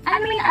 ayun,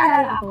 may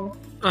naalala ako.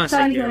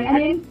 Sorry.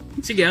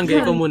 Sige,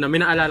 hanggang ko muna.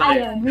 May naalala ko.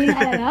 Ayun, may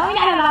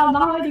naalala ako.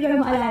 Baka hindi ko na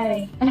maalala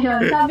eh. Ayun,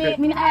 sabi,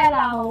 may naalala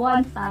ako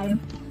one time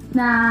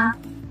na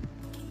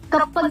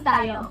kapag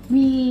tayo,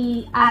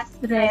 we ask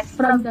rest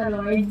from the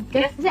Lord.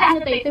 Kasi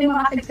ito yung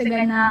mga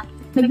kasagsagan na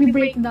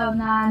nagbe-breakdown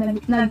na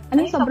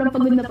sobrang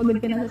pagod na pagod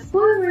ka na sa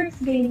schoolworks,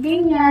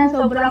 ganyan,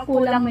 sobrang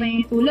kulang na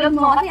yung tulog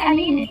mo.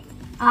 Kasi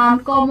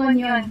common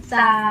yun sa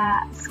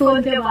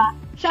school, diba?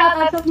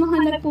 Shoutout sa mga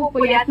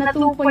nagpupuyat na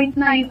 2.9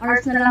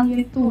 hours na lang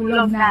yung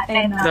tulog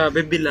natin.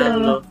 Grabe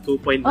bilang, no?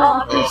 2.9 Oo,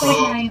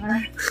 2.9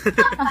 hours.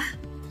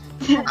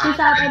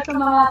 Shoutout sa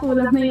mga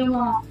tulog na yung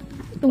mga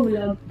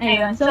tulog.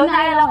 Ayun. So,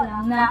 naalala ko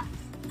lang na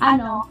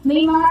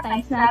may mga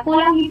times na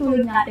kulang yung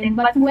tulog natin,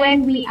 but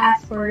when we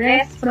ask for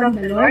rest from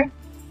the Lord,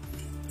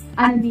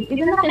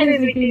 ito na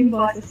kinasig yung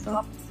boses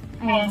ko.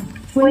 Ayan.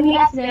 When we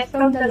ask rest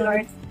from the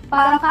Lord,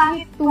 parang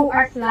kahit 2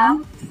 hours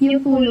lang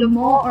yung tulog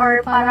mo,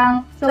 or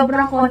parang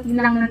sobrang konti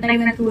lang ng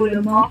time na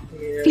tulog mo,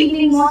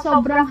 feeling mo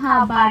sobrang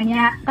haba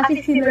niya,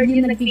 kasi si Lord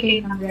yung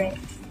nagbigay ng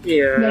rest.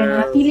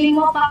 Gano'n. Feeling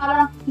mo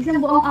parang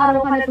isang buong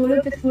araw ka natulog,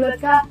 tapos tulog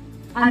ka,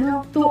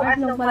 2 hours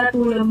lang pala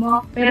tulog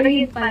mo, pero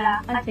yun pala,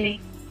 kasi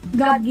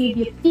God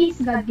gave you peace,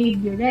 God gave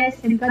you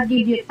rest, and God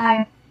gave you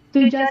time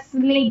to just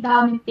lay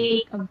down and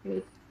take a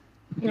break.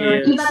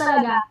 Iba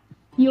talaga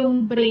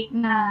yung break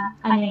na,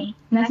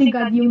 na si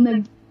God yung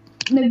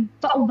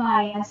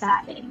nagpaubaya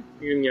sa atin.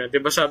 Yun nga.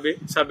 Diba sabi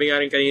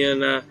nga rin kanina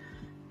na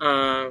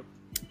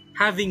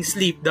having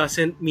sleep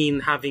doesn't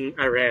mean having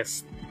a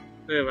rest.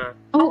 Diba?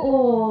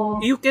 Oo.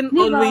 You can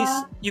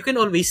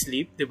always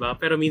sleep, diba?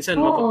 Pero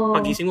minsan,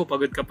 pagising mo,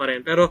 pagod ka pa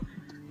rin. Pero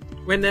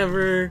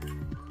whenever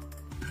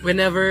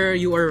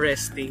you are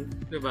resting,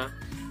 diba?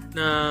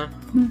 Na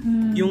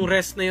yung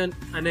rest na yun,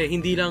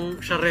 hindi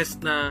lang siya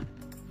rest na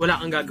wala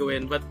kang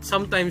gagawin, but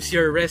sometimes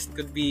your rest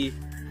could be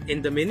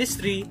in the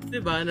ministry,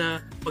 diba?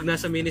 Na pag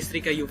nasa ministry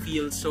ka, you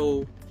feel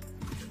so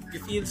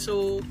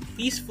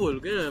peaceful,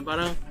 gano'n.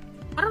 Parang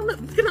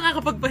hindi ka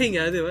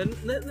nakakapagpahinga, diba?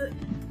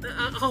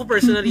 Ako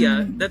personally,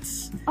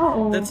 that's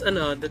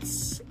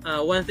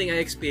one thing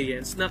I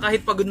experienced, na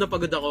kahit pagod na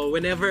pagod ako,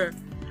 whenever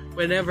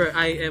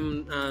I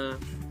am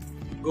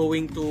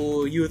going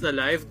to Youth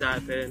Alive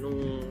dati,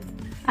 nung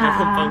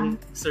pang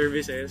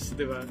services,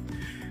 diba?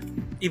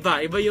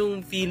 Iba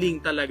yung feeling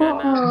talaga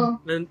na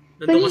nandun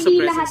ka sa presence ni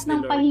Lord. Hindi lahat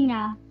ng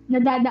pahinga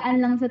nadadaan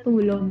lang sa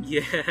tulog.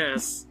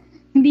 Yes.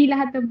 Hindi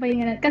lahat ng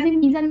pahinga. Kasi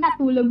minsan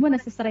natulog mo,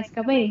 nasa-stress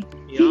ka pa eh.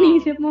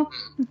 Inisip mo,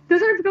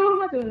 deserve ko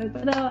ba matulog?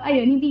 Pero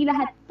ayun, hindi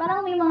lahat.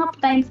 Parang may mga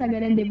times na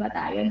ganun, diba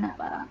tayo, na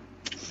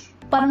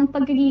parang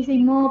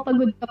pagkagising mo,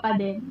 pagod ka pa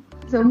din.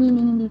 So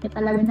meaning hindi ka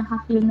talaga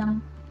nakafeel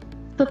ng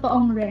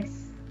totoong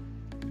rest.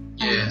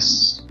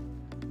 Yes.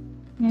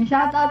 Yan,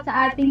 shoutout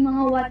sa ating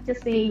mga What You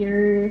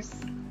Sayers.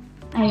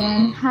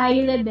 Ayan,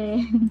 hi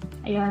Reden.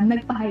 Ayan,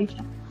 nagpa-hi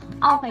siya.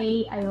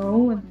 Okay,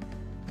 ayun.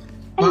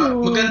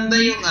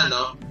 Maganda yung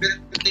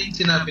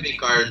sinabi ni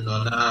Carl,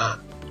 no, na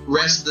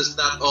rest does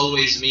not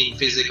always mean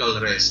physical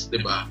rest,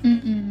 di ba?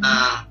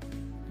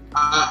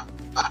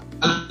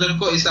 Alam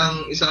ko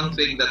isang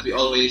thing that we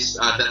always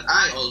that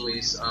I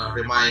always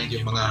remind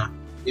yung mga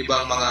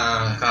ibang mga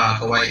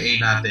ka-YA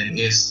natin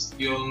is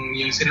yung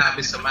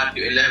sinabi sa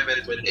Matthew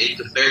 11:28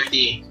 to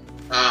 30.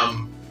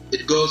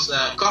 It goes,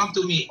 come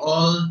to me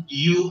all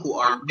you who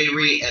are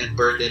weary and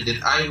burdened, and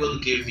I will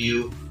give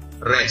you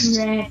rest.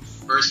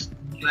 Verse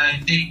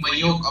 9, take my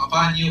yoke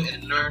upon you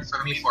and learn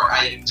from me, for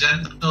I am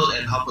gentle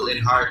and humble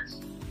in heart,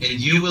 and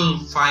you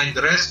will find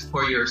rest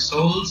for your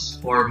souls,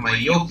 for my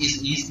yoke is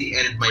easy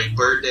and my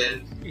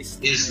burden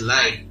is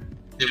light.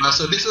 Diba?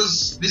 So this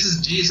is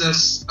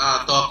Jesus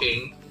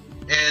talking,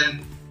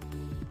 and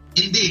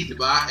indeed,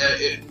 diba?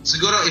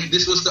 Siguro if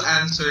this was to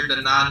answer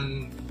the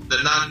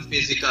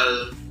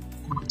non-physical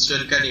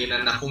question kanina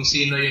na kung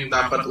sino yung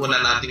dapat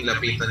una nating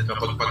lapitan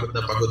kapag pagod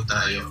na pagod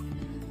tayo,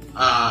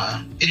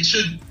 it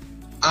should,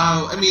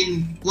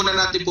 una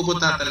natin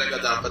pupunta talaga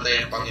dapat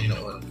ay ang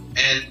Panginoon.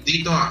 And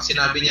dito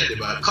sinabi niya,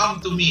 diba, come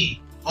to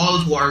me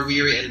all who are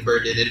weary and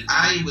burdened, and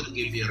I will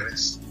give you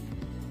rest.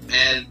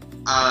 And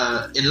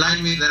in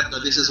line with that,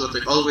 this is what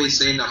we always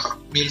say, na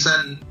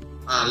minsan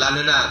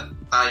lalo na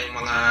tayong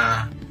mga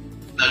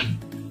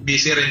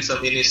nag-busy rin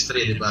sa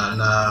ministry, diba,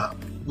 na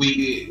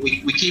we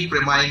keep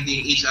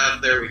reminding each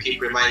other, we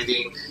keep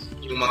reminding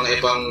yung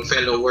mga ibang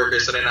fellow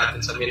workers rin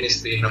natin sa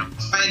ministry na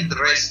find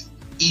rest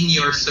in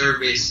your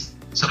service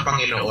sa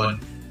Panginoon.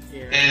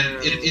 Yeah. And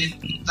it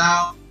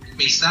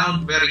may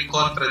sound very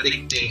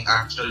contradicting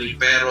actually,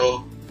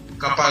 pero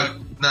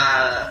kapag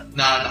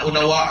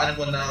naunawaan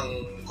mo ng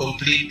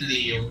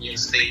completely yung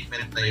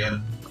statement na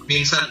yun,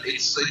 minsan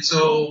it's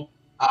so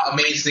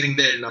amazing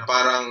din na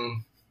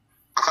parang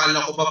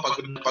akala ko pa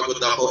pagod na pagod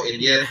ako,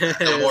 and yet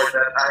the more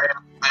that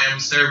I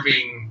am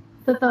serving,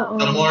 totoo,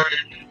 the more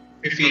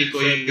I feel ko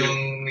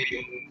yung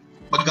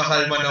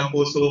pagkakalma ng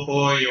puso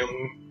ko,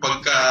 yung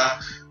pagka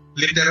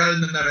literal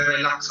na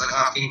nare-relax ang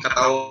aking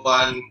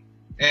katawan,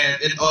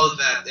 and all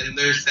that, and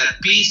there's that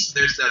peace,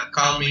 there's that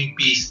calming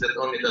peace that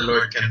only the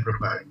Lord can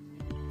provide.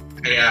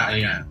 Kaya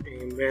ayan,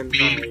 amen.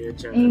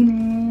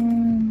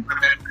 Amen.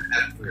 Remember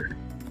that word.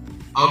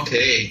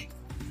 Okay.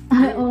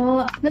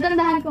 Oo.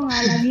 Natandahan ko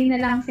nga, lagi na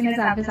lang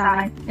sinasabi sa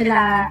akin,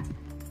 nila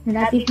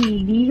si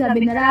Phoebe,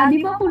 sabi nila, di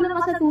ba kulang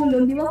ka sa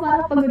tulog? Di ba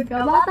parang pagod ka?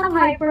 Bakit ang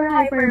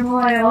hyper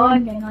mo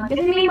ngayon? Ganon.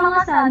 Kasi may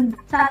mga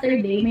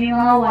Saturday, may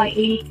mga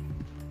YA,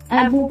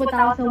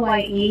 pupunta ako sa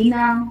YA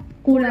na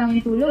kulang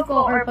yung tulog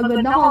ko, or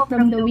pagod ako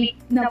from the week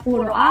na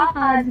puro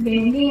akad,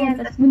 ganyan.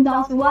 Tapos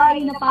punta ako sa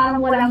YA na parang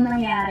walang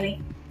nangyari.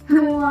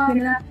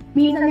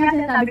 Minsan nga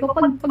sinasabi ko,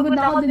 pag pagod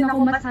ako, dun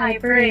ako mas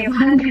hyper eh.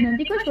 Parang ganon.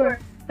 Di ko sure.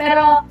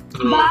 Pero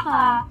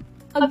baka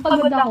pag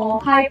pagod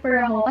ako,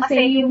 hyper ako,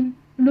 kasi yung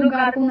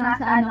lugar kung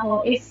nasaan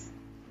ako is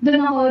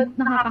doon ako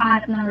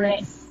nakakahanap ng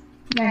rest.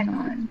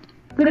 Ganon.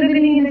 Pero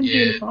ganun yung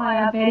feel ko,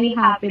 kaya very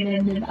happy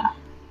din, di ba?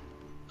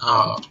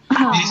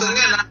 Minsan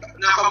nga,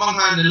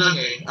 nakamangha na lang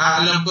eh.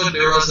 Alam ko,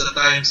 there was a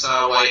time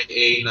sa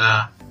YA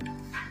na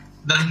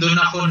nandun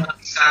ako na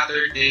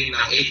Saturday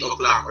na 8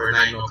 o'clock or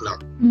 9 o'clock.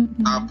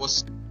 Mm-hmm.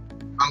 Tapos,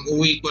 ang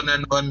uwi ko na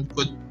noon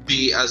could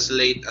be as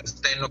late as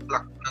 10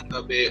 o'clock ng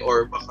gabi,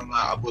 or baka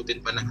maabutin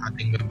pa ng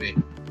ating gabi.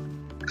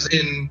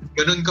 Kasi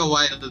ganun ka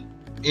wild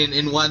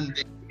in one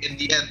day, in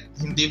the end,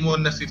 hindi mo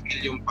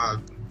na-feel yung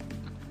pagod.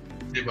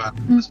 Diba?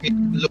 Tapos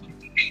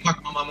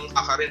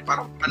mamamangka ka rin,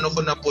 parang paano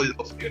ko na-pull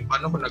off yun?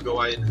 Paano ko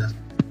nagawa yun na?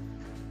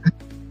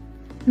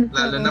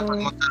 Lalo na pag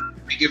mga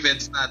big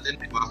events natin,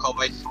 diba?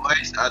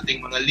 Kaway-kaway sa ating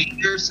mga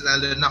leaders,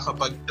 lalo na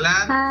kapag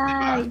clan.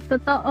 Hi, diba?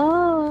 Totoo.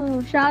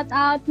 Shout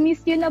out.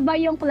 Miss nyo na ba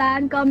yung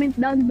clan? Comment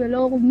down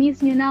below kung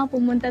miss nyo na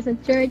pumunta sa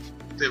church.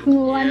 Diba?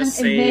 Kumuha ng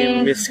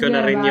event. Miss ko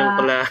na rin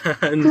yung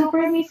clan.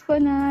 Super miss ko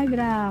na.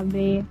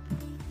 Grabe.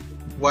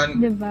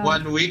 One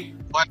week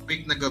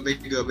na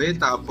gabi-gabi,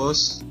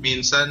 tapos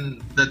minsan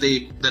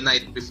the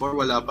night before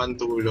wala pang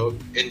tulog,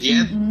 and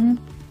yet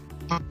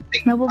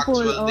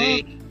actual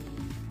day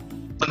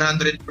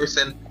 100%.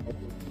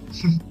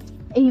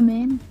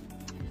 Amen.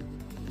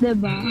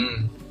 Diba?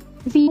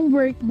 Kasi yung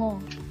work mo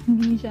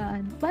hindi siya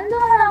paano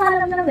ka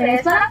nakakalap ng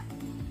rest?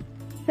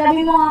 Sabi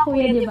mo nga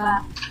kuya,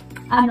 diba,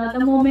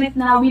 the moment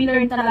na we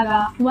learn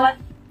talaga what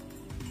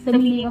the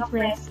meaning of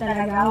rest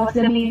talaga, what's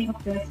the meaning of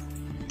rest,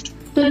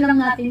 doon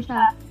lang natin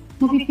siya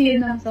mafe-feel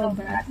ng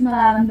sobra at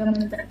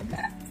nararamdaman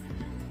talaga.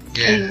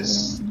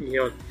 Yes.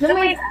 Yun. So,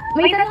 may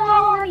tanong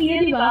ako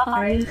kanina, di ba,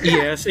 Carl?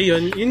 Yes,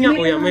 ayun. Yun nga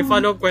kuya, may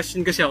follow-up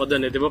question kasi ako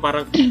doon eh. Di ba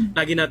parang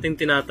lagi natin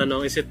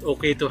tinatanong, is it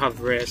okay to have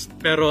rest?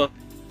 Pero,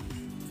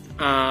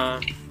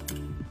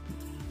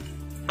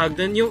 tag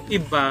doon yung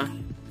iba,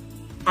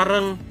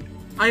 parang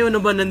ayaw na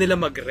ba na nila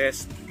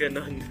mag-rest?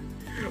 Ganon.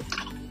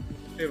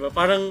 Di ba?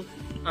 Parang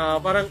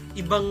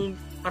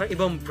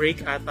ibang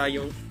break ata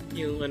yung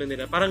ano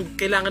nila. Parang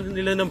kailangan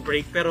nila ng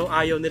break pero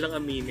ayaw nilang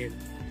aminin.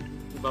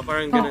 Diba?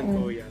 Parang ganun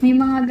po yan. May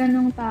mga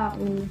ganong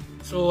tao.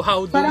 So,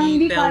 how do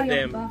we tell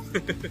them?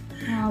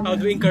 How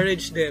do we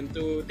encourage them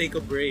to take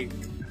a break?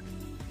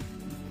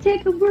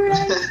 Take a break?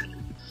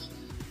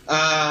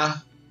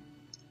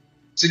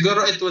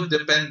 Siguro it would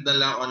depend na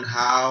lang on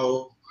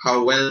how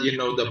well you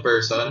know the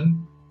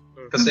person.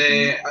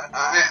 Kasi,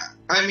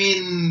 I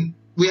mean,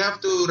 we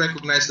have to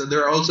recognize that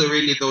there are also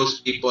really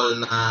those people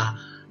na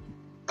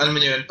alam mo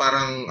yun,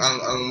 parang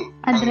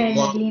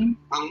Adrenaline.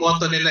 ang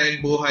motto nila in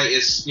buhay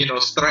is,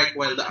 strike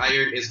while the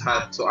iron is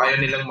hot. So,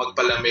 ayaw nilang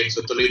magpalamig. So,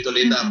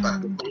 tuloy-tuloy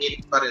dapat.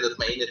 Mainit pa rin at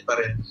mainit pa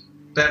rin.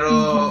 Pero,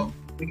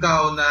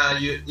 ikaw na,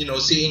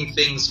 seeing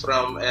things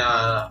from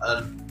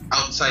an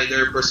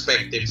outsider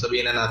perspective,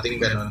 sabihin na natin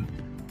ganun,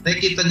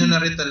 nakikita nyo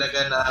na rin talaga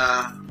na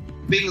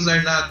things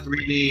are not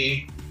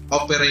really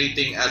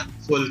operating at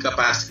full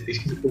capacity,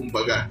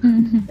 kumbaga.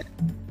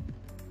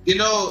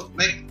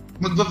 Like,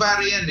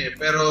 magbabari yan eh,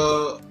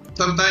 pero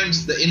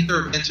sometimes the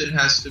intervention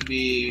has to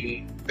be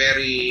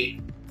very,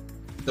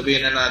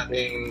 sabihin na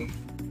natin,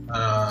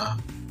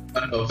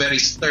 very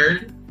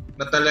stern,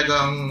 na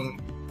talagang,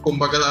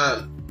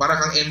 kumbaga, para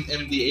kang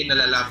MMDA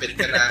na lalapit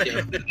ka na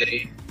every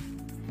day.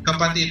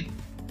 Kapatid,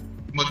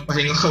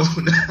 magpahinga ka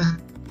muna.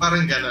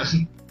 Parang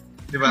ganon.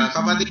 Diba?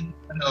 Kapatid,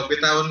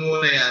 bitawan mo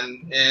na yan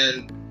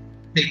and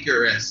take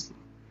your rest.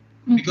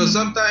 Because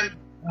sometimes,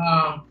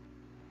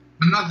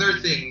 another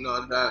thing,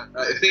 that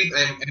I think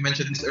I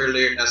mentioned this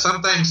earlier, na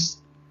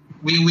sometimes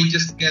we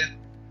just get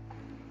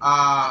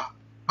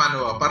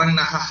parang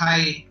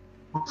naka-high,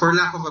 for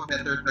lack of a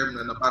better term,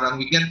 na parang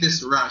we get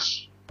this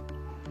rush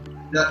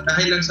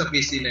dahil lang sa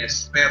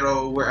busyness,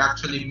 pero we're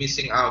actually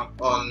missing out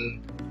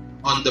on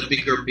the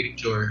bigger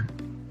picture.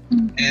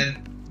 And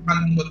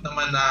kalungkot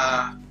naman na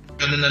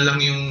gano'n na lang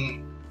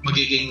yung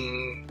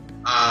magiging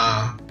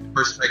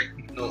perspective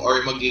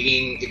or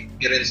magiging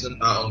experience ng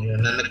taong yun,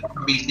 na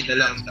nagpaka-busy na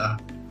lang siya.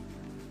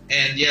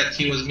 And yet,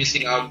 he was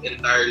missing out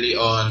entirely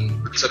on,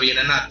 sabihin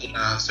na natin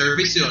na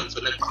service yun.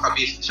 So,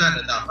 nagpaka-busy siya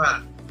na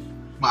dapat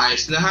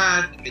maayos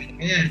lahat,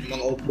 ganyan.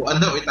 Yung mga upuan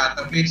daw,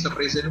 itatabi sa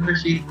praise and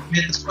worship.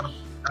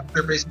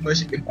 After praise and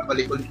worship,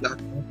 ipapalik-ulit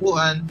lahat ng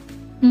upuan.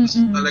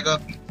 So,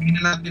 talaga, tingin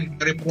na natin,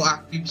 very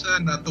proactive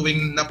siya na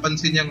tuwing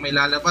napansin niyang may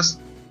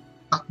lalabas,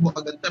 takbo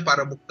agad na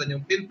para buksan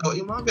yung pinto,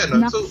 yung mga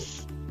ganon. So,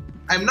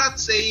 I'm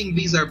not saying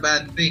these are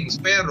bad things,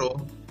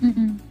 pero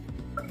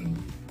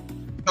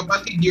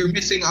kapatid, you're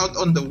missing out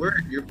on the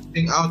word. You're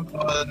missing out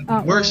on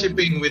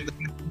worshiping with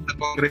the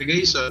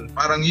congregation.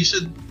 Parang you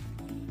should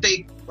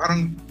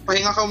parang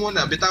pahinga ka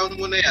muna, bitawan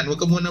muna yan.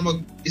 Huwag ka muna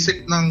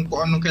mag-isip ng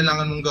kung anong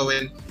kailangan mong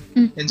gawin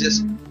and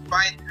just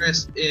find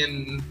rest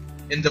in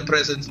the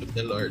presence of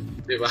the Lord.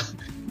 Diba?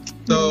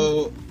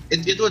 So,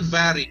 it would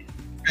vary.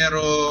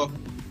 Pero,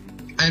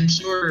 I'm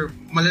sure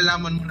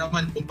malalaman mo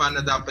naman kung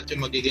paano dapat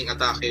yung magiging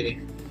atake.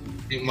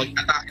 Yung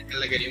mag-atake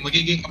talaga. Yung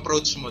magiging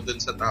approach mo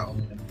dun sa tao.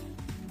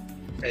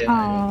 Kaya,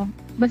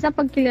 basta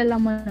pag kilala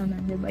mo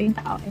naman, diba, yung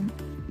tao.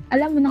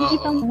 Alam mo,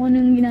 nakita mo kung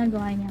anong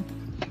ginagawa niya.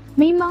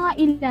 May mga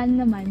ilan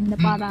naman na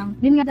parang,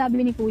 yun nga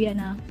sabi ni Kuya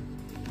na,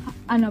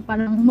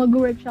 parang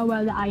mag-work siya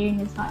while the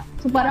iron is hot.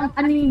 So parang,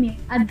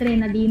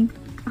 adrenaline.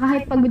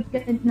 Kahit pagod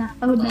na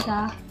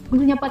siya,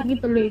 gusto niya parang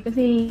ituloy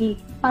kasi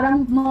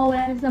parang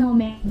mawawala siya sa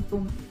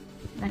momentum.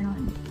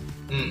 Ganon.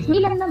 So,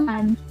 ilan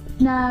naman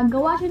na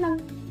gawa siya ng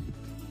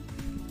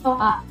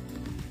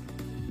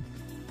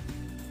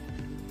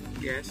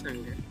Yes,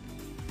 hanggang.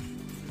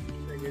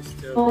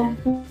 So,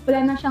 wala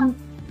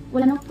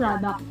nang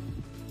product.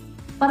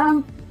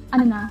 Parang,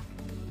 na.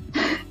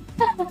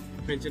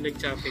 Medyo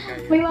nag-choppy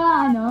kayo. May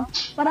mga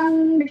parang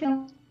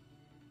siyang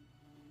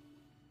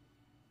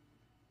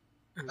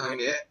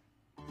Angge?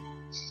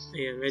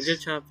 Ayun, medyo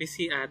choppy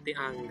si Ate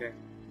Angga.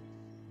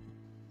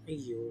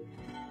 Ayun.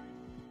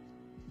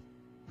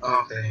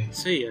 Okay.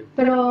 So, yun.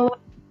 Pero,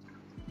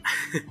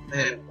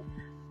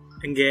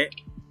 Angge.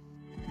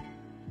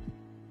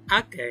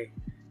 Okay.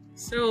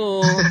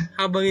 So,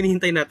 habang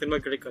hinihintay natin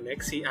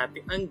mag-reconnect si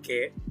Ate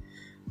Angge,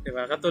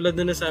 diba? Katulad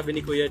na nasabi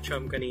ni Kuya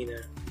Chum kanina.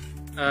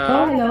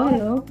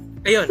 hello.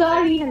 Ayun.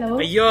 Sorry,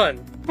 hello. Ayun.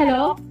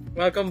 Hello?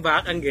 Welcome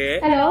back, Angge.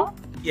 Hello?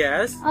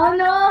 Yes. Oh,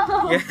 no!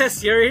 Yes,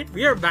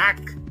 we are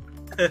back.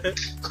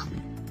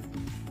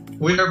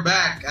 We are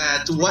back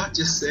to What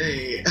You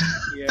Say.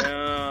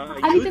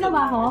 Yeah. Dito na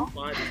ba ako?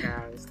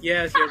 Podcast.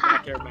 Yes, you're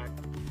back.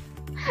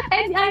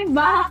 And I'm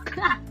back!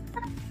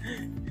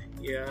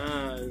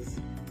 Yes.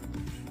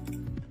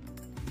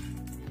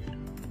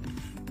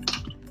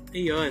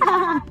 Ayun.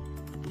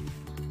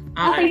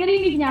 Okay,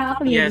 narinig niya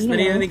ako. Yes,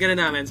 narinig ka na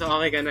namin. So,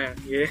 okay ka na.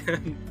 Yeah.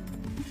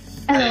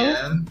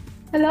 Hello?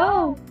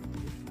 Hello?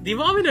 Di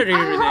ba kami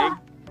narinig?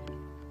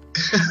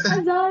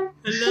 Azar?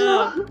 Hello?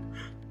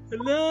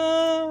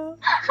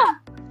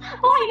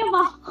 Okay na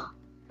ba?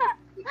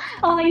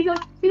 Okay, so,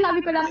 sinabi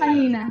ko lang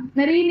kanina.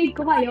 Narinig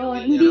ko kayo.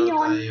 Hindi nyo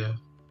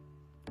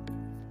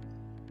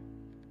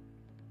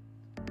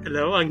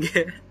Hello,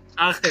 Angge.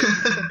 Okay.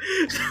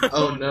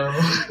 Oh no.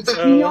 So,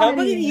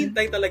 habang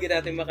hinihintay talaga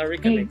natin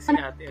makareconnect si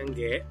Ate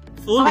Angge.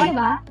 Okay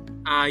ba?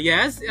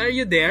 Yes. Are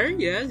you there?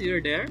 Yes,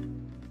 you're there.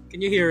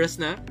 Can you hear us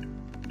na?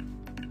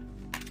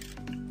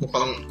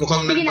 Mukhang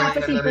sige na,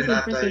 nagpahinga na rin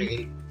ata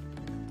proceed. yung...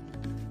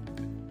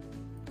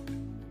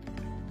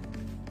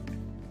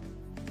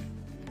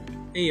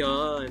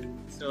 Ayun.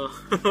 So,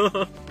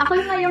 ako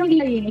yung ngayon hindi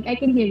narinig. I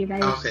can hear you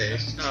guys. Okay.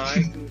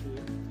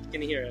 Can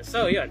you hear us?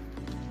 So, yun.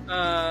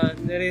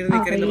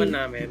 Naririnig ka rin naman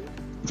namin.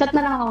 Chat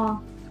na lang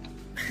ako.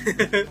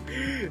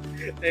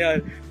 Ayun,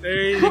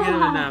 narinig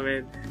naman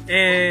namin.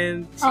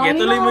 And, sige,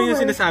 tuloy mo yung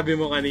sinasabi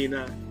mo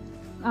kanina.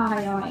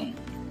 Okay.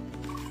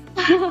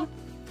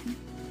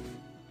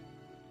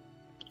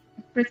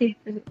 Proceed.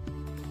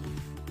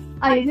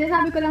 Ay,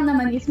 sinasabi ko lang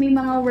naman is may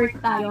mga work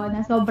tayo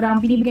na sobrang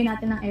binibigay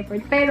natin ng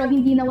effort pero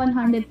hindi na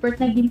 100%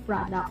 naging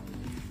product.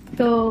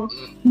 So,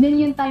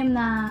 din yung time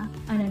na,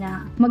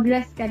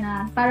 mag-rest ka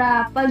na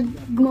para pag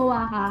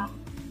gumawa ka,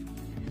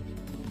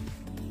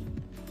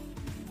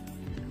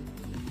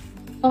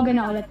 okay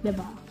na ulit,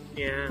 diba?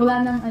 Yeah.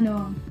 Wala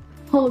nang,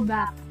 hold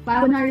back.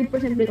 Para 100%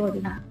 record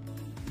na.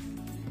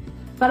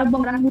 Para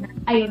bumarang na.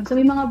 Ayun, so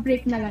may mga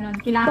break na gano'n.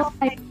 Kailangan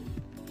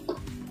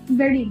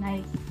very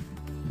nice.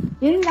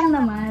 Yun lang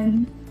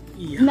naman.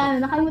 Yeah.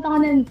 Nakalimutan ko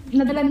na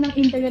nadala ng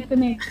internet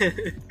connect.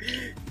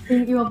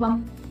 Yung iba pang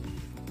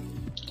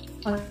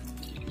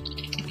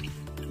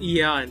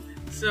Yan.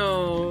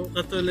 So,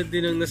 katulad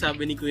din ng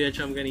nasabi ni Kuya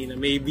Cham kanina,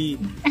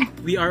 maybe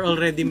we are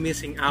already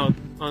missing out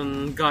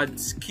on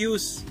God's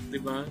cues,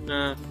 di ba?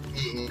 Na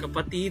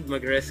kapatid,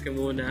 mag-rest ka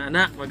muna.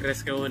 Anak,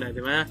 mag-rest ka muna,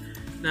 di ba?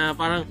 Na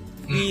parang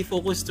we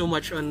focus too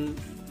much on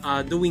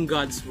doing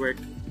God's work.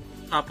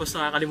 Tapos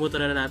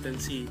nakakalimutan na natin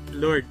si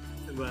Lord,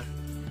 di ba?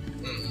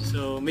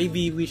 So,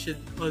 maybe we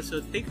should also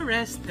take a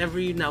rest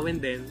every now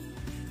and then.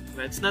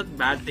 But it's not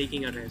bad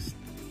taking a rest.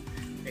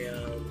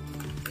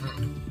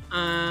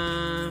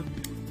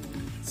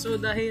 So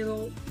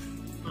dahil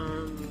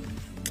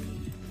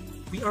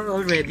we are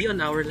already on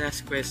our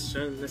last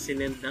question na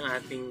sinend ng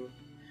ating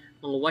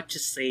mga What You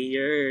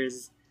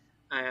Sayers.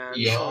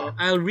 So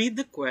I'll read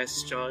the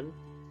question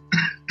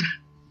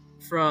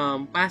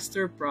from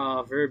Pastor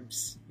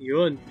Proverbs.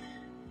 Yun.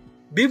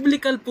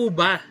 Biblical po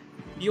ba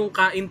yung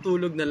kain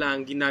tulog na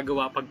lang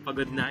ginagawa pag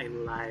pagod na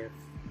in life?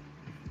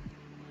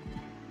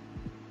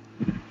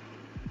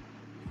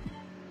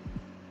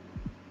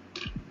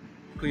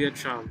 Kuya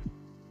Cham.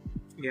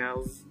 Yeah.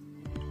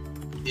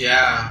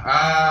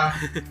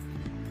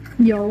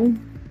 Yo.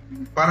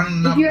 Parang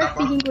if you're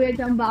speaking, Kuya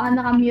Cham, baka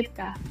nakamute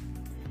ka.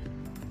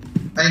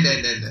 Ay,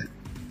 hindi.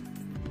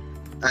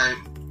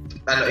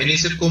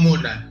 Inisip ko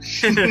muna.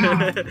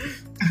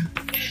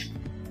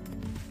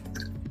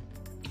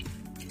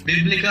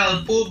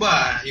 Biblical po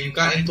ba yung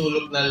kain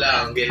tulog na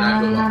lang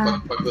ginagawa pag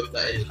pagod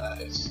na in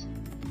life?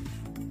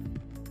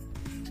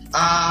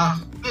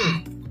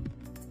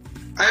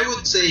 I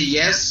would say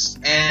yes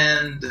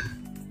and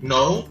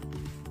no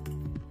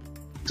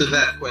to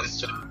that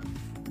question.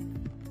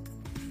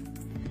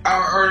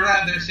 Or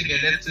rather, sige,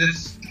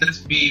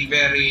 let's be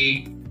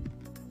very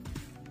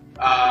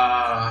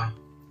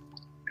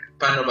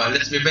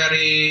let's be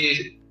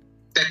very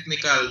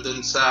technical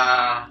dun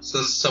sa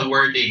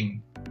wording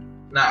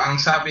na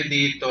ang sabi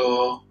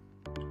dito,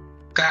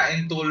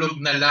 kain tulog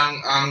na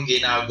lang ang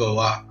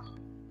ginagawa.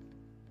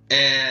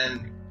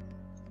 And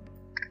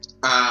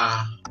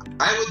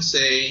I would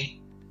say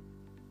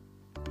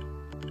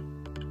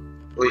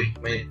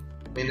may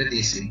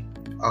nadisi.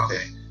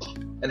 Okay.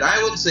 And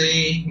I would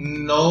say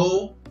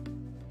no,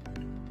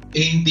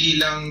 hindi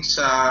lang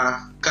sa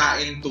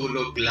kain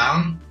tulog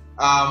lang.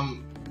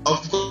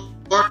 Of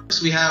course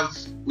we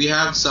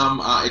have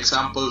some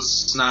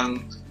examples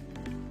ng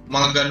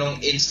mga ganong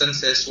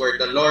instances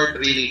where the Lord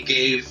really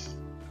gave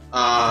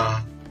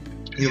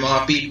yung mga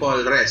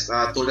people rest.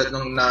 Tulad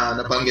nung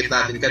nabanggit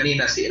natin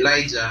kanina, si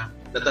Elijah,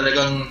 na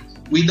talagang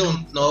we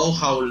don't know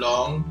how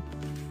long.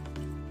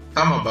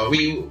 Tama ba?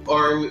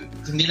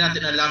 Hindi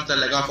natin alam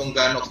talaga kung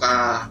gaano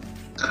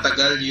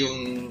katagal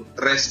yung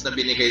rest na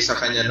binigay sa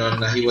kanya noon,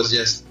 na he was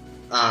just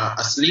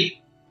asleep.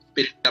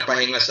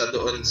 Pinapahinga siya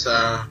doon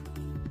sa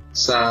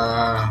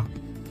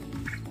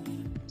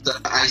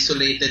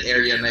isolated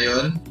area na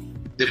yon,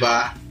 'di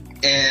ba?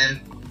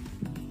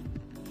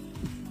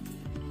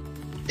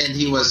 And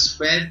he was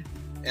fed,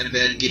 and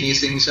then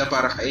ginising siya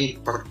para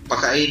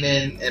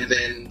pakainin, and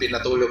then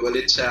pinatulog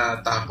ulit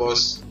siya,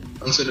 tapos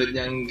ang sunod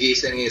niyang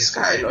gising is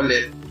kain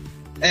ulit.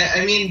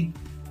 I mean,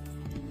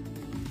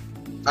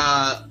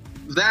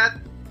 that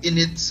in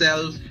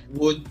itself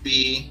would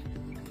be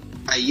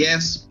a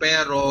yes,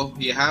 pero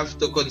you have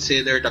to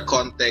consider the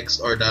context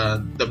or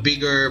the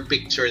bigger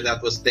picture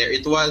that was there.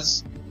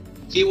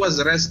 He was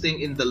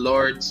resting in the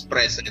Lord's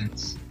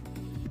presence.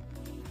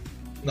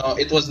 No,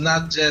 it was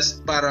not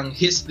just parang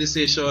his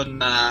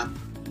decision na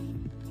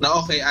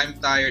okay, I'm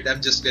tired, I'm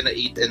just gonna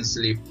eat and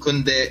sleep.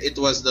 Kundi it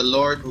was the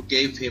Lord who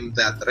gave him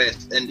that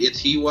rest, and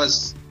he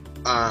was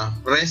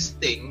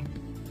resting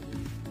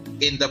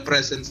in the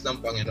presence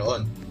ng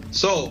Panginoon.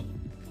 So,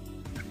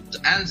 to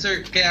answer,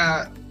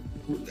 kaya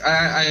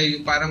I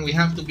parang we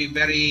have to be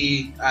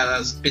very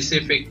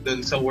specific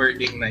dun sa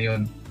wording na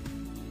yon.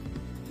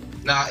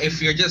 Na if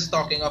you're just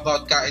talking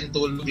about kain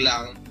tulog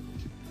lang,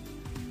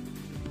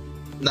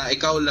 na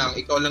ikaw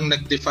lang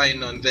nag-define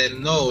nun, then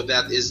no,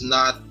 that is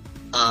not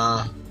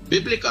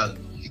biblical.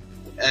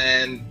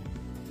 And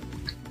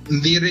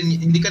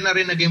hindi ka na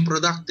rin naging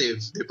productive,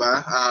 di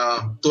ba?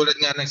 Tulad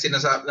nga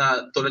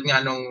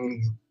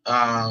nung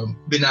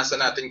binasa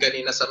natin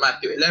kanina sa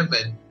Matthew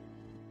 11,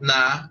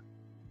 na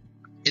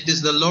it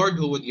is the Lord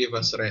who would give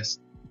us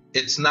rest.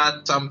 It's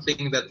not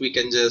something that we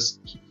can just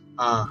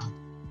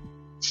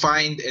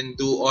find and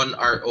do on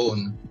our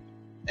own.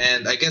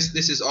 And I guess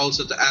this is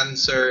also to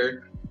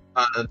answer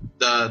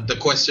the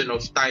question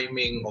of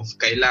timing, of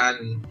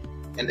kailan,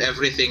 and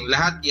everything.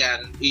 Lahat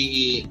yan,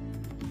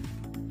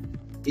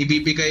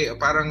 ibibigay,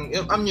 parang,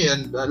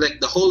 yan,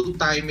 like the whole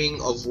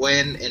timing of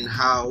when and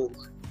how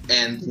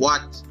and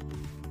what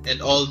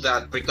and all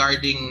that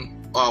regarding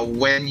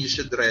when you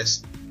should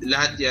rest.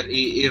 Lahat yan,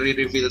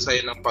 i-reveal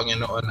sa'yo ng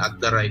Panginoon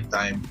at the right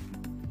time.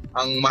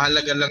 Ang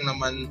mahalaga lang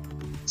naman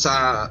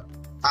sa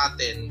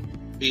atin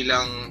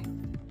bilang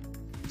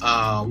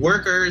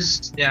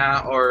workers,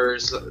 or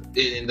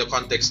in the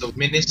context of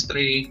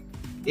ministry,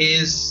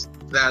 is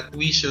that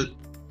we should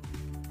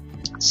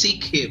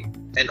seek Him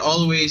and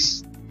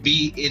always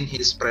be in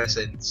His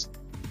presence.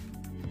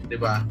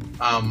 Diba?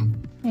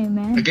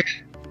 Amen.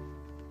 Again,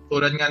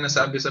 tulad nga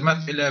nasabi sa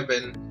Matthew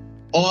 11,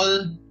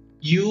 all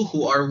you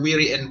who are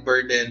weary and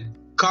burdened,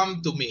 come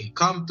to me,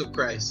 come to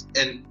Christ,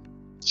 and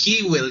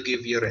He will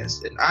give you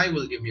rest, and I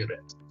will give you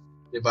rest.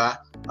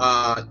 Diba?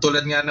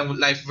 Tulad nga ng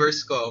life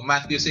verse ko,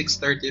 Matthew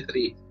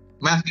 6:33.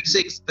 Matthew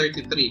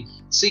 6:33.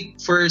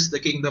 Seek first the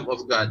kingdom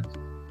of God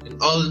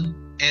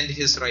and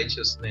His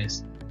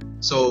righteousness.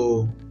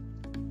 So,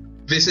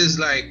 this is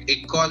like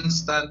a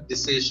constant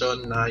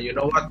decision na, you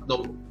know what,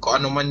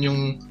 kung ano man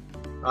yung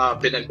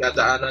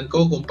pinagdadaanan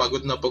ko, kung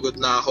pagod na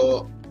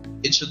ako,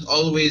 it should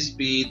always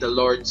be the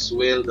Lord's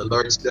will, the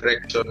Lord's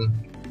direction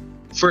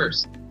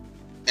first.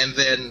 And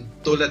then,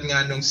 tulad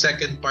nga nung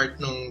second part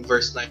nung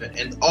verse 9,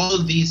 and all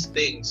these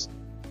things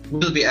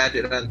will be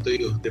added unto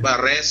you.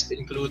 Diba? Rest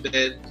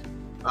included,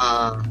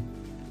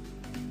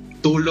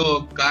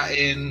 tulog,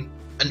 kain,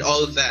 and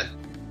all that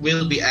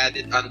will be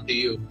added unto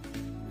you.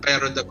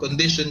 Pero the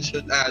condition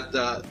should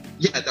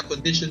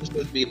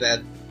be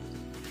that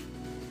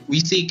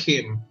we seek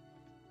Him.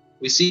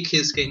 We seek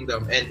His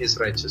kingdom and His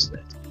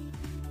righteousness.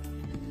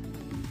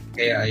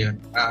 Kaya ayun.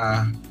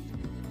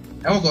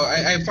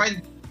 I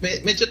find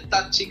medyo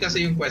touchy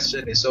kasi yung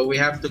question so we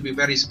have to be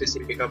very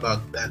specific about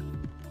that.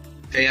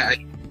 Kaya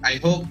I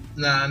hope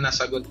na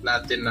nasagot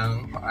natin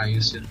ng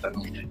maayos yung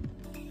tanong niya.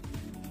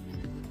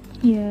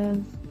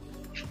 Yes.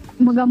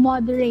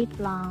 Mag-moderate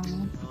lang.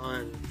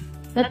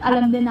 That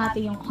alam din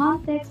natin yung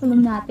context,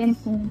 alam natin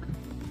kung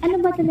ano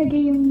ba talaga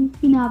yung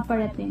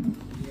pinaparating.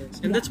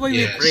 Yes. And that's why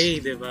we pray,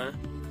 di ba?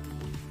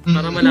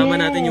 Para malaman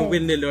natin yung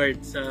will ni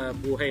Lord sa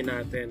buhay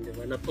natin, di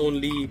ba? Not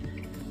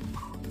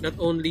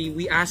only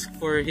we ask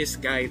for His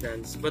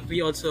guidance, but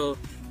we also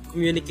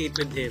communicate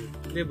with Him,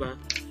 di ba?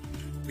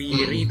 We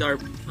read our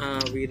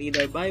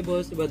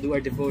Bibles, di ba? Do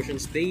our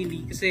devotions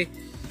daily. Kasi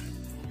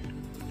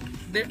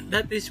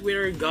that is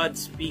where God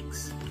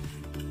speaks,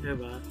 di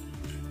ba?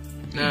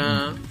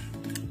 Na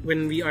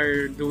when we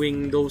are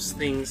doing those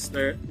things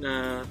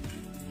na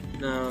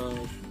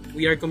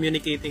we are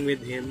communicating with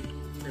Him,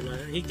 di ba?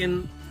 He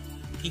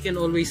can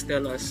always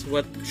tell us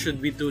what should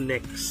we do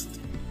next.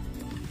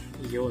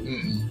 Yun.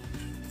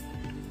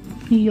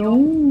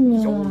 Yung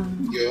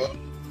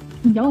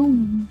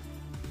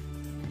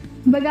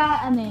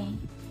baga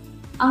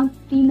ang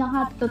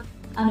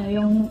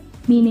yung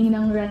meaning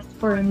ng rest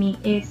for me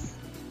is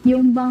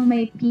yung bang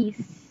may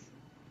peace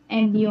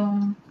and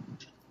yung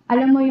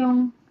alam mo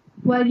yung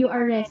while you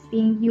are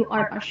resting you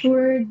are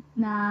assured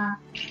na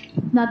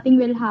nothing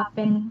will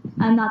happen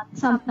and not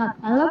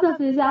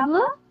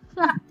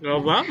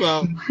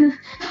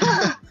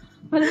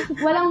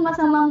walang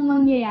masamang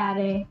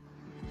mangyayari.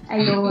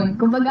 Ayun.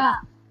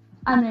 Kumbaga,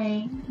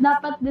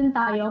 dapat din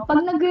tayo,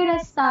 pag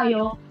nag-rest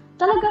tayo,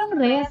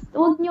 talagang rest.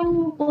 Huwag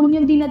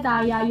niyong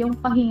dinadaya yung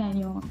pahinga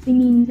nyo. Kasi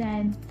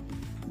minsan,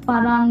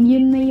 parang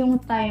yun na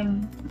yung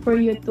time for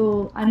you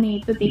to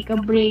take a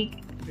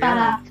break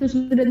para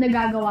susunod na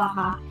gagawa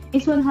ka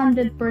is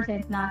 100%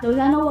 na. So,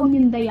 sana huwag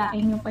niyong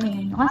dayain yung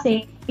pahinga nyo.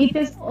 Kasi, it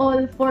is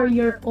all for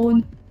your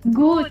own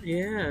good.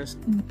 Yes.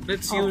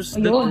 Let's use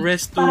that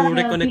rest to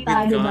reconnect with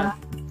God. Diba?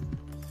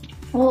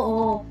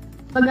 Oo.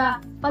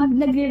 Pag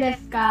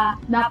nagre-rest ka,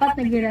 dapat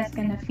nagre-rest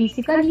ka na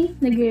physically,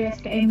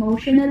 nagre-rest ka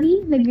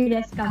emotionally,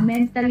 nagre-rest ka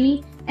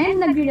mentally, and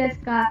nagre-rest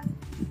ka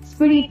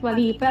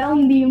spiritually. Pero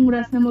hindi yung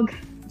rest na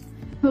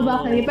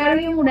mabakali. Pero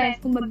yung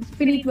rest, kung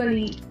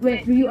spiritually,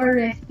 when you are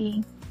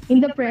resting in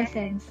the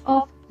presence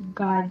of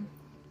God.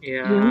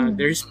 Yeah,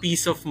 there's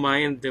peace of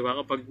mind, di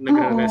ba? Kapag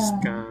nagre-rest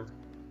ka.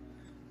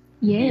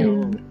 Yes.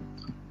 Ayun.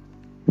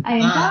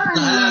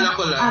 Naalala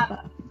ko lang.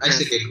 Ay,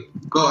 sige.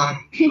 Go ate.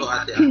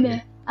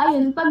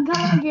 Ayun, pag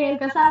girl,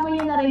 kasama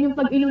niya na rin yung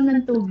pag-inom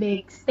ng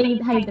tubig, stay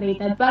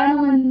hydrated. Para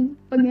naman,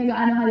 pag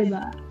nag-ano ka,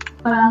 diba?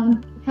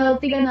 Parang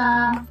healthy ka na,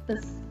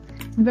 tapos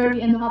very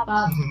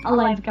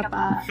alive ka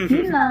pa.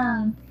 Yun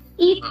lang.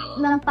 Eat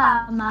ng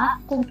tama,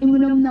 kung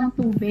inom ng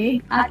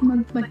tubig, at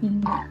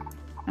magpahinga.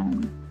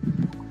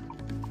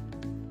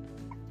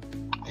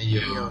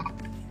 Ayun.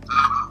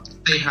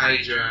 Stay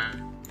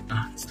hydrated.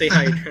 Stay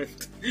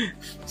hydrated.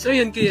 So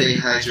yun kaya.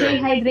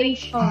 Stay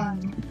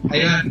hydration.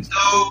 Ayun.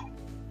 So,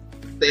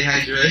 stay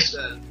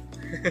hydration.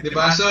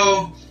 Diba?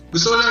 So,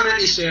 Gusto ko lang rin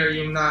i-share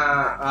yung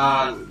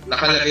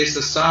nakalagay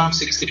sa Psalm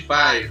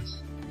 65.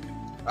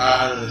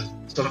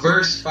 So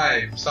verse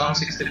 5, Psalm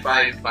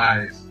 65:5.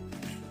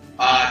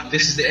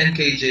 This is the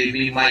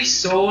NKJV. My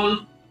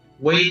soul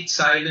wait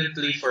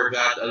silently for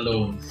God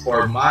alone,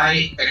 for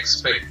my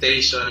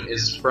expectation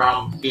is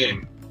from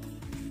Him.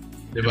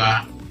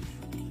 Diba?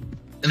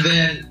 And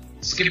then,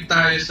 skip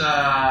tayo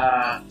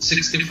sa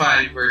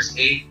 65 verse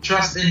 8.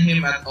 Trust in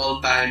Him at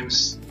all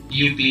times,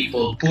 you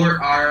people.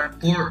 Pour out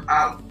your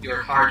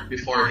heart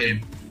before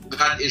Him.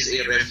 God is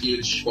a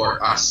refuge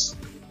for us.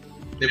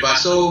 Diba?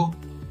 So,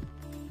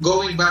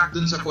 going back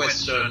dun sa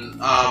question,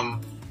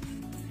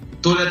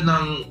 tulad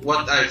ng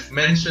what I've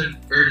mentioned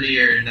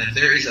earlier, na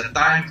there is a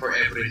time for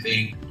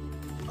everything,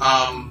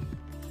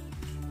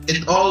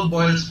 it all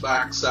boils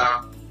back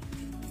sa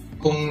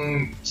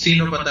kung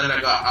sino ba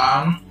talaga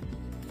ang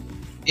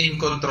in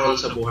control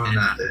sa buhay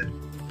natin.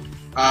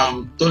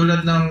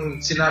 Tulad ng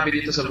sinabi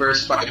dito sa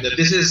verse 5, that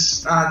this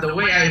is, the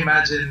way I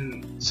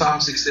imagine Psalm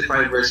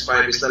 65 verse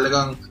 5 is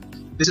talagang,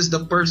 this is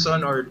the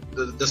person or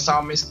the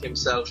psalmist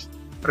himself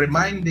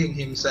reminding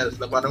himself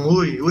na parang,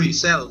 uy,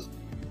 self,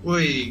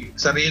 uy,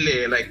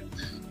 sarili, like,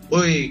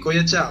 uy,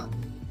 Kuya Chang,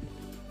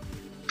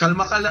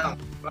 kalma ka lang.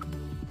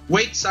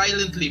 Wait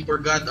silently for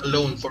God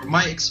alone, for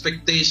my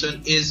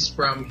expectation is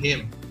from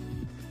Him.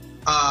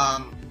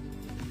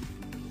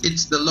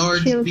 It's the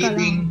Lord's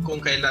leading kung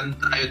kailan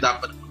tayo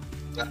dapat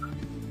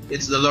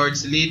It's the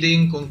Lord's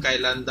leading kung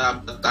kailan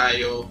dapat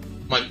tayo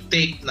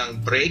mag-take ng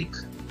break.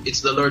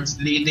 It's the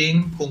Lord's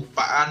leading kung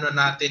paano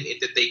natin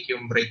iti-take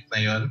yung break na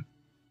yon.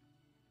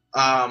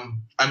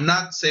 I'm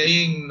not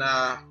saying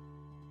na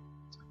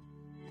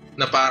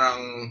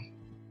parang,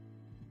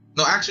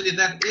 no, actually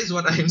that is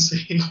what I'm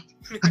saying.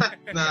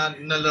 na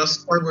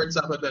lost forward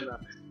sa ako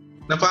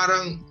na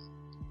parang,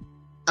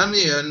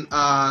 yun,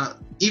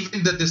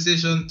 even the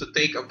decision to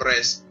take a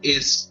rest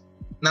is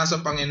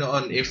nasa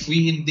Panginoon. If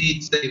we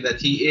indeed say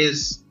that He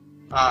is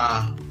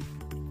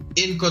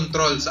in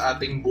control sa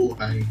ating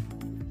buhay,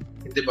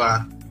 di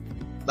ba?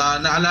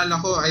 Naalala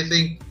ko, I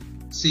think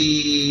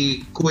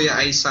si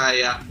Kuya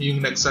Isaiah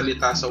yung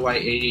nagsalita sa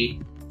YA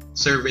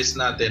service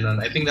natin nun.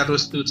 I think that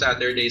was 2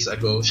 Saturdays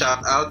ago.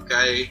 Shout out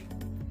kay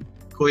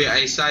Kuya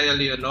Isaiah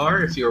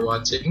Leonor if you're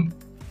watching.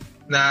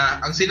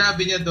 Na ang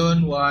sinabi niya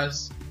doon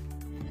was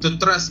to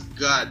trust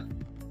God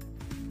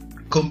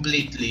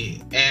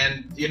completely.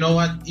 And you know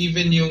what?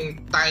 Even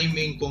yung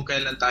timing kung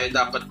kailan tayo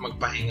dapat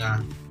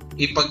magpahinga,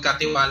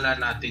 ipagkatiwala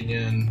natin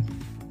yun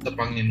sa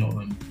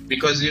Panginoon.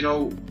 Because you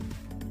know,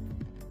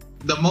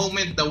 the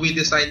moment that we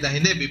decide na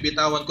hindi,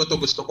 bibitawan ko to,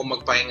 gusto ko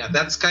magpahinga,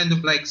 that's kind of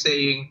like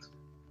saying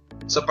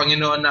sa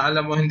Panginoon na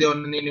alam mo, hindi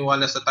ako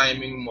naniniwala sa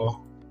timing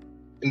mo.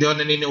 Hindi ako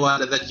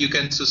naniniwala that you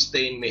can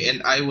sustain me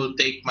and I will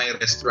take my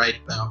rest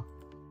right now.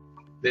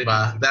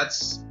 Diba?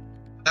 That's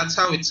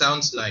how it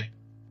sounds like.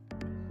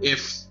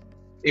 If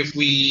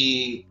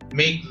we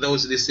make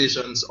those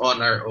decisions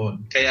on our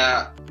own.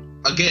 Kaya,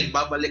 again,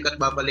 babalik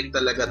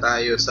talaga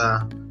tayo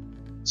sa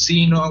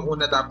sino ang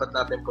una dapat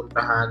natin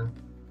puntahan,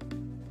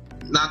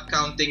 not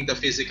counting the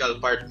physical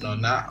part, no,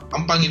 na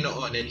ang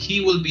Panginoon, and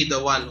He will be the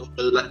one who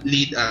will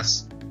lead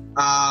us.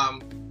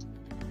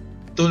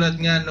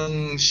 Tulad nga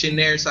nung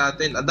shinare sa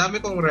atin, ang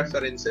dami kong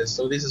references,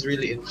 so this is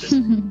really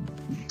interesting.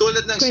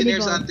 Tulad ng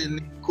shinare sa atin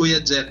ni Kuya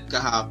Jet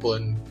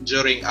kahapon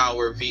during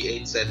our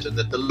V8 session,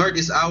 that the Lord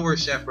is our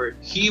shepherd.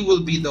 He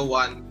will be the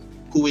one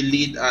who will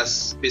lead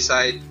us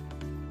beside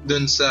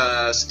dun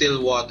sa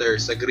still water,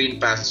 sa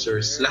green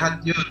pastures.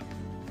 Lahat yun,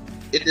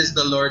 it is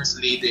the Lord's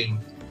leading.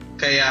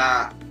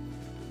 Kaya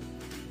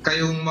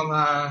kayong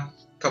mga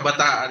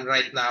kabataan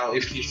right now,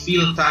 if you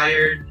feel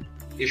tired,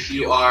 if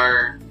you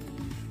are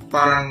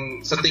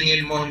parang sa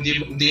tingin mo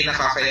hindi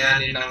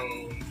nakakayanin ng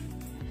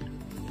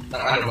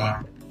ano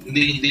ba,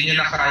 hindi nyo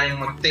na kayang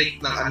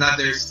mag-take ng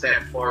another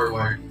step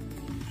forward,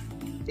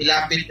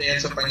 ilapit na yan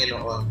sa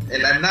Panginoon.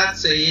 And I'm not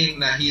saying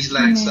na He's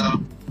like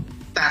some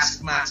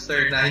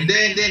taskmaster na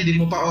hindi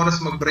mo pa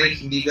oras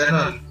mag-break, hindi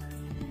ganon.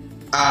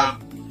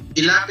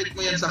 Ilapit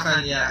mo yan sa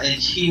Kanya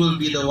and He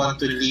will be the one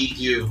to lead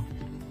you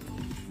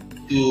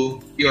to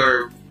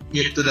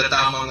the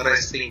tamang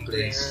resting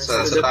place.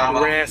 Sa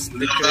tamang rest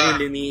that you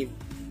really need.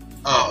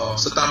 Oo,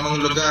 sa tamang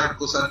lugar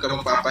kung saan ka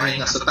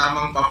magpapahinga, sa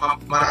tamang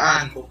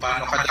pamaraan kung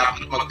paano ka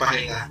dapat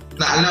magpahinga.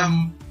 Na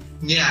alam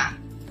niya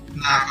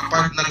na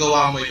kapag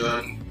nagawa mo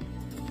yun,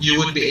 you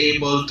would be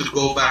able to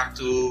go back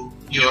to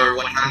your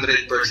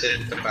 100%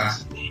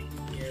 capacity.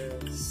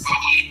 Yes.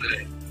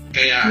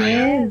 Kaya,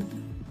 yes.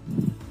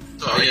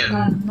 So,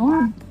 ayan.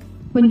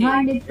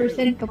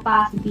 100%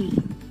 capacity.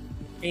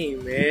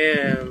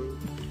 Amen.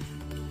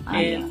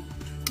 And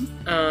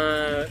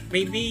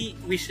maybe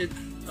we should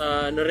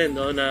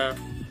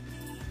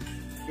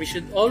we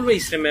should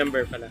always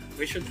remember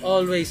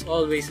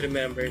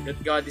that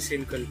God is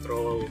in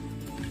control.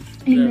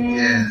 Amen.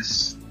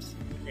 Yes.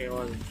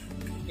 Ayun.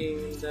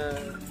 And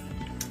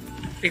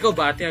ikaw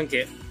ba, Ate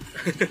Angke?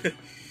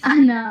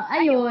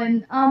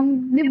 Ayun,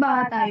 di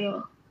ba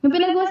tayo? Yung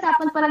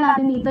pinag-uusapan pala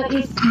natin dito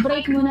is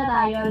break muna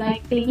tayo,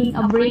 like taking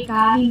a break,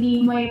 ha?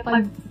 Hindi mo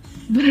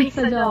break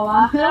sa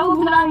jowa. Pero huwag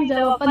mo na kami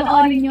jowa,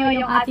 panoorin nyo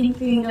yung ating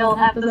single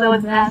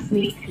episode last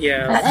week.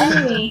 Yeah. But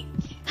anyway,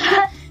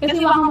 kasi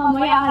baka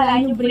mamaya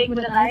akalain yung break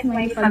muna tayo,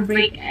 may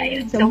pag-break.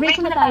 So break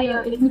muna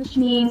tayo, which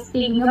means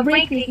taking a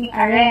break, taking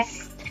a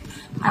rest.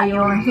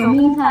 Ayun. So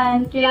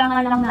minsan,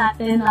 kailangan lang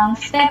natin ng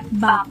step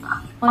back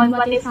on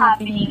what is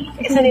happening.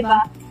 Kasi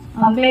diba,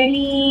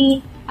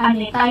 very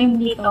time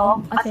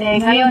dito.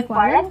 Kasi ngayon,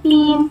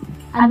 quarantine,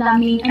 ang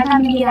daming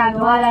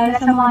ginagawa, lalo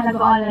sa mga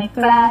nag-online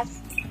class,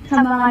 sa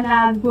mga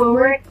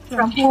nag-work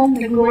from home,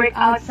 nag-work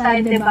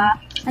outside, diba?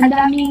 Ang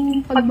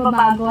daming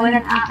pagbabago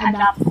na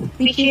a-adapt,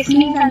 which is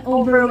minsan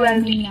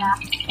overwhelming na.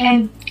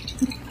 And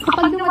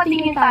kapag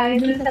dumating tayo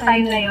dun sa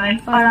time na yun,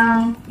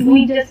 parang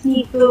we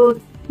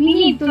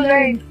need to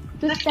learn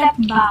to step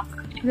back,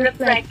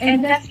 reflect,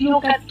 and just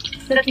look at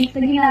the things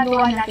na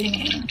ginagawa natin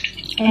ngayon.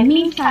 And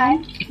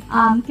minsan,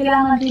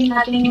 kailangan din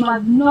natin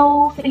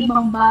mag-know sa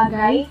ibang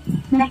bagay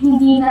na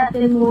hindi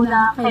natin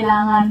muna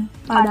kailangan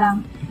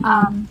parang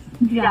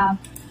grab.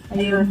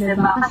 Ayun,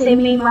 diba? Kasi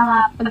may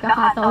mga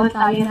pagkakataon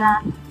tayo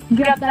na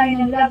grab tayo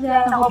ng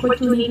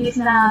opportunities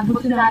na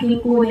gusto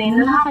natin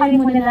kunin na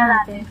nakakalimutan na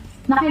natin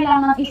na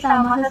kailangan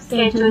isama sa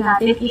schedule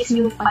natin is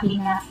yung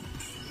pahinga.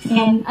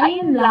 And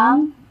ayun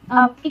lang,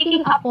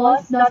 taking a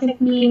pause doesn't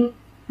mean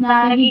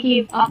na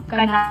nag-give up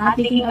ka na.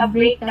 Taking a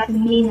break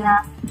doesn't mean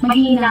na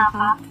mahina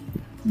ka.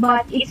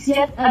 But it's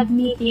just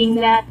admitting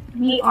that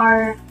we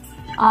are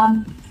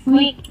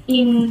weak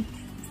in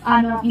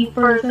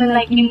person,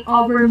 like in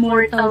our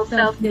mortal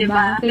self,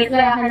 diba?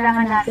 Kaya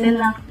kailangan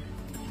natin ng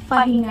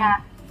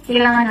pahinga.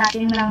 Kailangan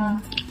natin ng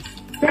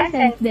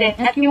presence din.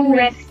 At yung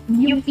rest,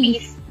 yung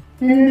peace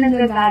na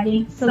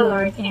nanggagaling sa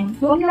Lord. And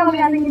huwag na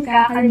natin yung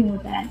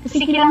kakalimutan.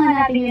 Kasi kailangan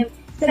natin yun.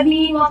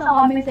 Sabihin mo sa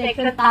comment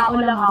section, tao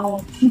lang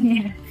ako.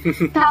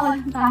 Tao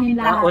lang tayo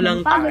lahat. Tao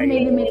lang Pagod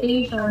may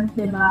limitations,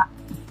 diba?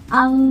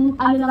 Ang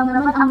lang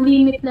naman, ang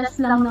limitless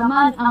lang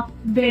naman, ang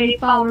very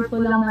powerful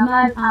lang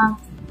naman,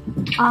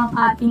 ang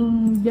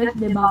ating Diyos,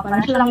 diba?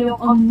 Parang siya lang yung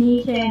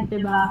omniscient,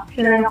 diba?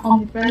 Siya lang yung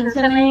omnipresent.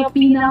 Siya lang yung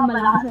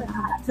pinakamalakas sa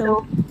lahat.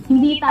 So,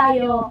 hindi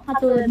tayo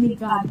katulad ni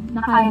God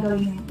na kaya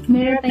gawin yun.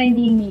 Meron tayong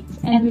limits,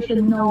 and we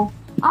should know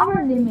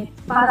our limits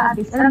para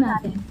at least alam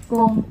natin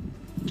kung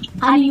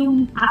ano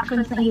yung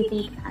actions na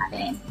i-take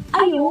natin.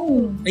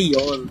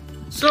 Ayun!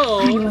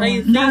 So, I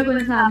think... Hindi ko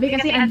nasabi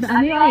kasi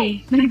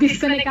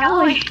nag-disconnect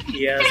ako eh.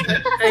 Yes.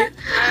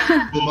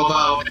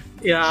 Bumabawi.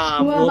 Yeah,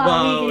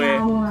 bumabawi.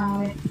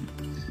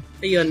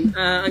 Ayun,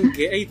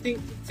 I think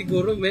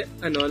siguro,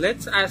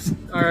 let's ask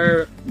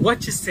our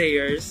what you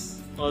sayers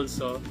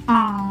also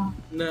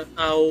na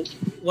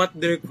what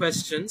their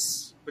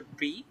questions would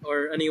be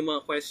or ano yung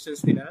mga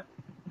questions nila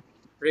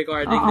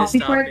regarding this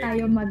before topic.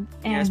 Tayo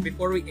mag-end. Yes,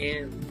 before we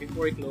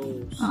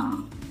close.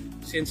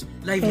 Since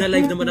live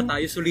naman na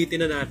tayo,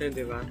 sulitin na natin,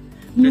 di ba?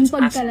 Let's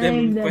ask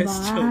them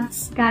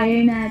questions.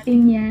 Kaya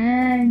natin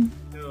yan.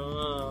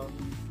 Yeah.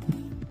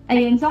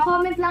 Ayun, so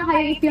comment lang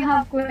kayo if you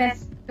have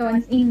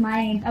questions in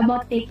mind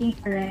about taking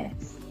a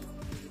rest.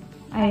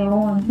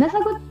 Ayun.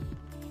 Nasagot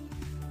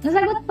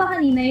pa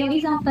kanina yung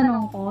isang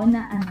tanong ko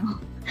na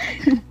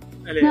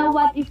na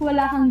what if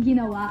wala kang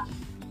ginawa?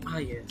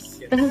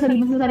 Yes. Tapos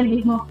sasabihin mo sa sarili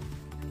mo.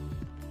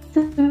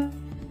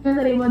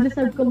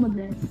 Deserve ko mo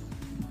this.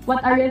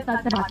 What are your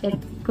thoughts about it,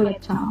 Kuya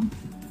Chang?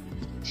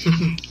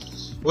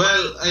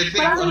 Well, I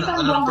think parang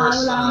on a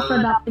personal... wala kang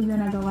productive na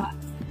nagawa.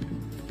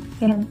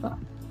 Ganun po.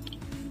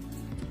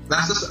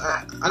 Nasa,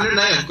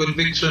 na yun,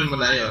 conviction mo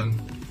na yun.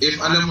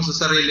 If alam mo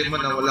sa sarili mo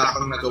na wala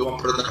kang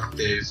nagawang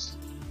productive,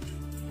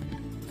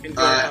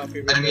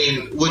 I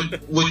mean,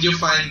 would you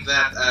find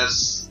that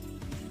as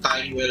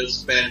time well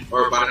spent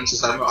or parang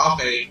sasabi mo,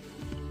 okay,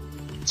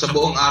 sa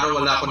buong araw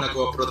wala akong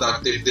nagawa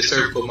productive,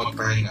 deserve ko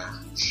magpahinga.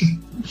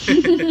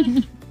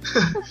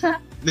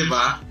 Di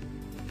ba?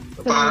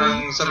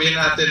 Parang sabihin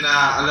natin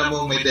na alam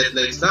mo may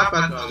deadlines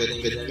dapat, mga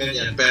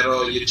ganyan.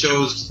 Pero you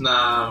chose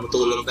na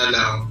matulog na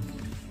lang.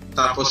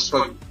 Tapos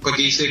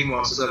pagising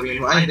mo, sasabihin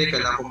mo, ay hindi,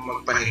 kailangan ko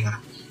magpahinga.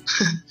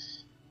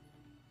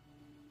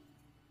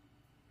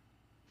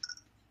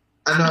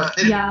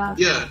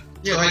 Yeah.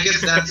 So I guess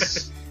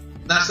that's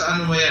nasa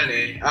mo yan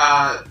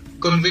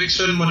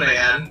conviction mo na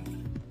yan.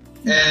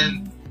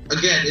 And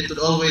again, it would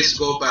always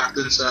go back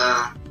dun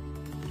sa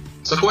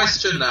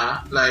question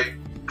na, like,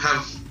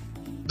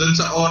 dun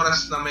sa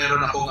oras na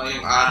meron ako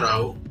ngayong araw,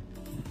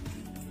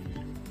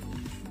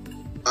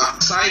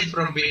 aside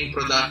from being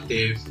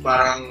productive,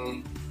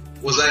 parang,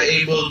 was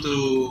I able to,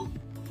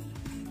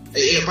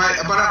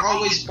 parang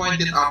always point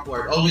it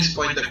upward, always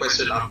point the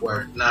question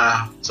upward,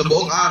 na sa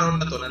buong araw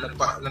na to,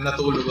 na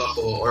natulog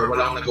ako, or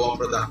walang nagawang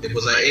productive,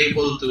 was I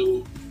able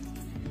to,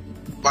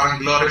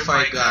 parang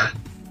glorify God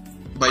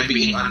by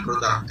being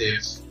unproductive?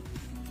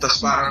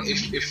 Tapos parang,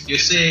 if you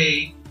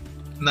say,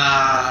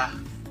 na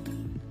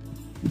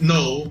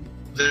no,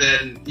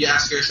 then you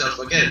ask yourself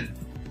again,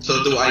 so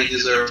do I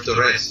deserve to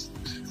rest?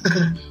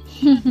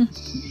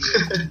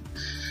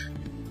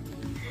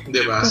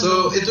 Diba?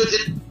 So it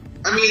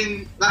I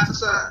mean,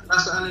 nasa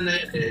ano na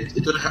it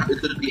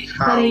would be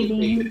how you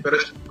take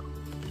it.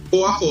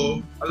 kung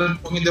ako, alam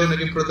kong hindi ako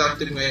naging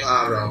productive ngayong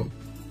araw,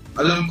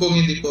 alam kong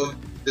hindi ko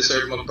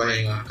deserve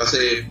magpahinga.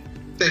 Kasi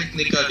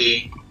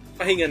technically,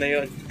 Pahinga na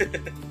yon.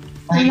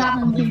 pahinga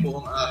ko yung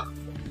buong araw.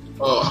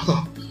 Oo.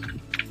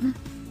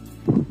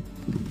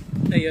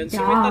 Ayun,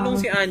 so may tanong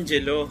si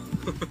Angelo.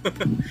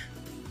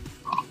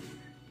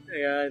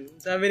 Ayan,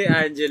 sabi ni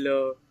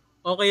Angelo,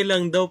 okay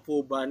lang daw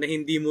po ba na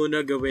hindi mo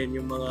na gawin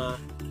yung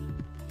mga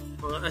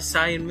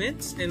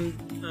assignments and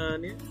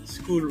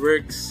school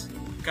works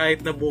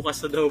kahit na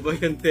bukas na daw ba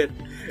yung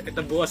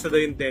bukas na daw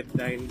yung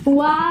deadline?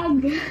 Wag!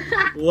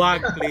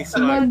 Wag, please,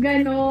 Wag wag.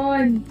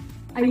 ganon.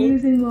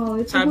 Ayusin mo.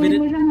 Sabi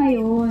mo siya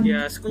ngayon.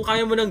 Yes, kung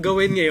kaya mo nang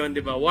gawin ngayon,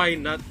 di ba, why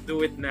not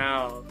do it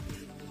now?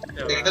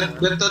 Diba?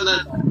 Ganito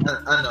na,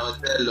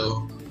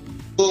 Delo,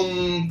 kung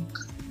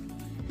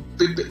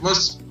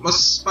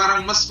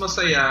parang mas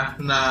masaya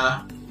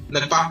na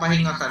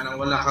nagpapahinga ka nang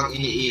wala kang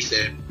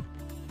iniisip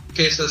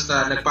kaysa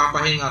sa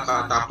nagpapahinga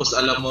ka tapos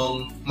alam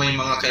mong may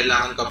mga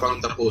kailangan ka pang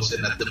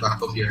tapusin at the back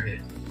of your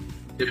head.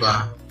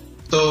 Diba?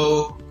 So,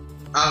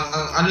 ang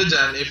ano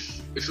dyan,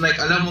 if like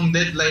alam mong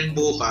deadline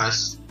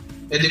bukas,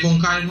 edi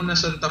kung kaya mo na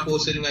siyang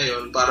tapusin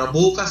ngayon para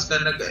bukas ka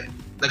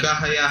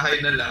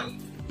naghahayahay na lang,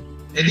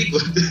 edi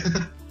good.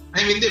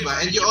 I mean, diba?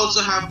 And you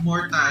also have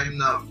more time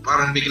na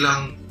parang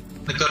biglang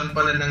nagkaroon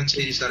pala ng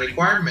change sa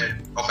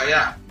requirement. O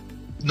kaya,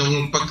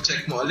 nung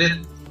pag-check mo ulit,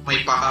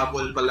 may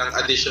pahabol palang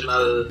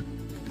additional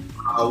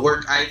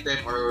work item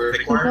or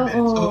requirement.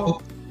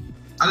 So,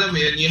 alam mo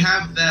yun, you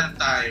have that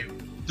time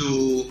to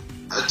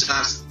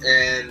adjust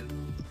and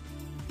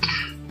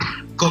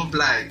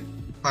comply.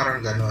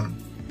 Parang ganon.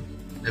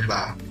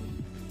 Diba?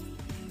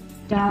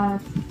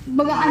 Yes.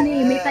 Baga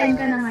may time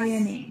ka na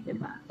ngayon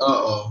diba?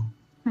 Oo.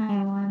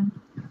 Ayun.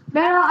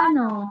 Pero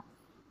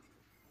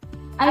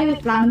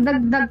wait lang,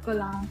 dagdag ko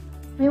lang.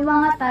 May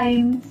mga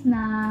times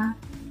na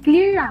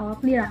clear ako.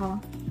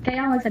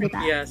 Kaya ako magsalita.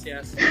 Yes.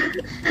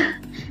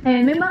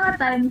 Ayun, may mga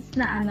times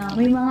na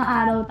may mga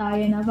araw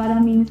tayo na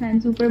parang minsan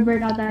super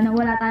burnout tayo na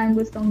wala tayong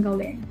gustong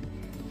gawin.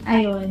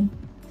 Ayun.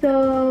 So,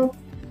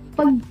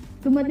 pag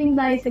dumating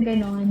tayo sa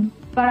ganon,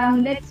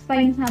 parang let's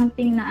find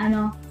something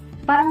na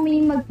parang may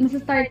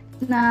mag-start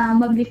na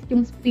mag-lift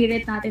yung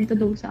spirit natin to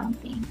do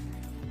something.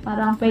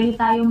 Parang pwede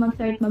tayo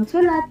mag-start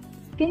magsulat,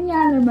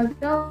 ganyan, or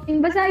mag-drawing.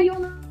 Basta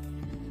yung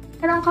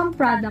parang kang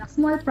product,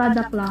 small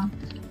product lang.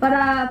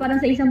 Parang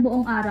sa isang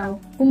buong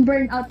araw, kung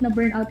burnout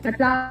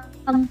ka,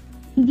 lang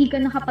hindi ka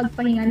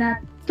nakapagpahinga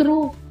na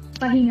true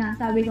pahinga,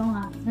 sabi ko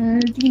nga,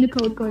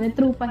 sinocode ko na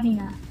true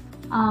pahinga.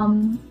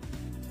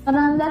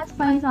 Parang let's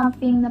find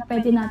something na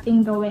pwede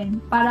nating gawin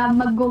para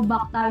mag-go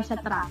back tayo sa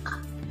track.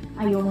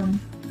 Ayun.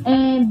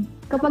 And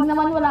kapag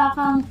naman wala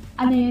kang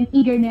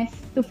eagerness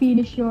to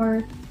finish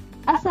your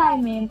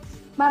assignments,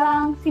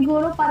 parang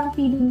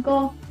feeling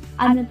ko,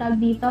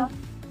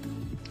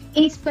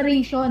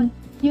 inspiration,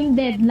 yung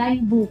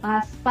deadline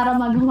bukas para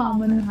magawa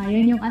mo na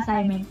ngayon yung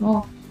assignment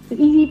mo. So,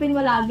 isipin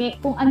mo lagi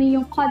kung ano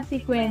yung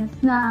consequence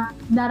na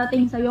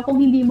darating sa'yo kung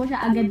hindi mo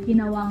siya agad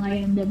ginawa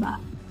ngayon, diba?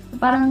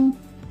 So, parang,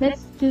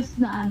 let's choose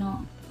na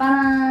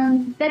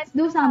parang, let's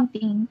do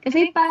something.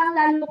 Kasi parang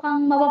lalo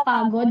kang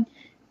mapapagod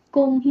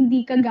kung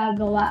hindi ka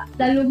gagawa.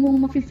 Lalo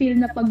mong mafe-feel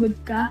na pagod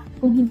ka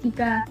kung hindi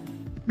ka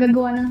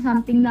gagawa ng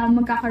something na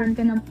magkakaroon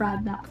ka ng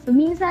product. So,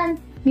 minsan,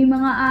 may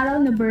mga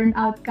araw na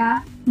burnout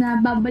ka, na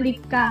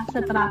babalik ka sa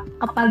track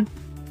kapag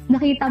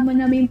nakita mo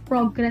na may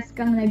progress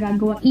kang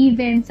nagagawa,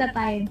 even sa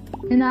time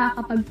na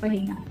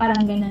nakakapagpahinga.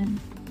 Parang ganun.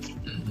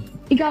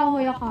 Ikaw,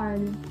 Kuya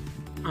Carl.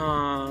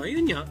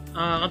 Yun nga.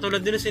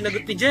 Katulad din na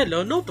sinagot ni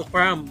Jello, no to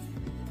cram.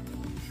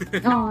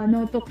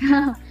 No to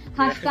cram.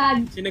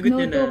 Hashtag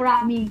no to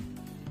cramming.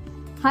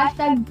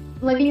 Hashtag,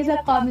 lagay niyo sa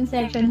comment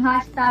section,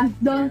 hashtag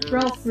don't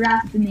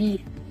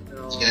procrastinate.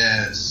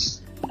 Yes.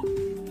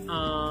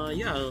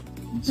 Yeah.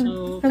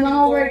 So, sa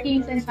mga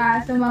workings and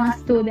sa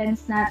mga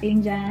students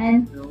natin dyan.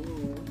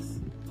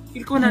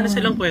 Feel ko na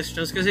silang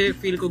questions kasi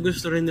feel ko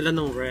gusto rin nila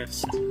ng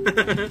rest.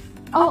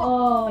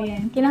 Oo,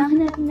 yan.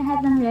 Kailangan natin lahat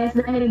ng rest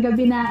dahil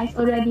gabi na is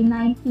already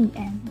 9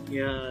 p.m.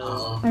 Yeah.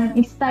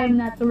 It's time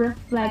na to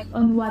reflect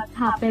on what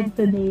happened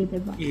today,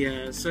 diba?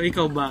 Yeah. So,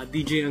 ikaw ba,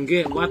 DJ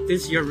Angge, what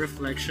is your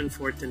reflection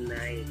for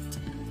tonight?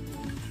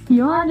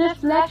 Your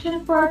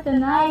reflection for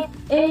tonight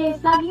is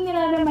laging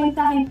nire-remind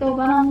sa akin to,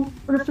 parang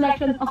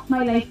reflection of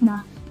my life na.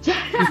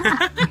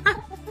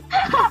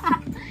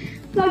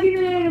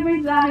 Laging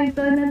nire-remind sa akin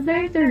to na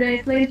learn to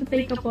rest, learn to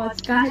take a pause.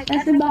 Kahit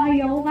nasa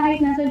bahay ako, kahit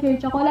nasa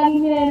church ako,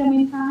 laging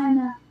nire-remind sa akin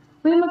na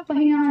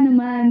magpahinga ka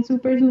naman.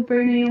 Super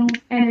na yung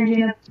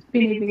energy na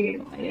pinibigay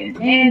mo ngayon.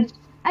 And,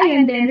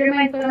 ayun din,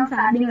 remind ko lang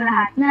sa ating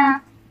lahat na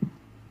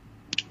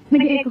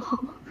nag-echo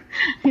ko.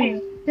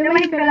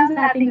 Remind ko lang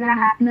sa ating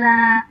lahat na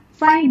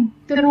find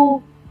true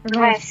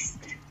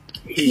rest.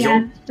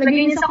 Yan.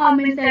 Lagyan niyo sa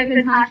comment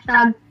section,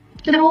 hashtag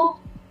true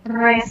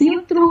rest.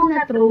 Yung true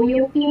na true,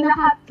 yung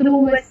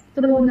pinaka-truest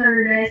true na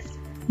rest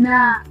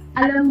na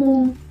alam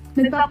mong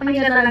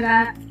nagpapahinga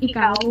talaga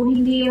ikaw,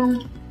 hindi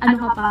yung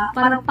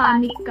parang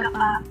panic ka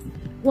pa.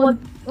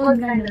 Huwag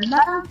ganun.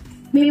 Parang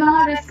may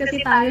mga rest kasi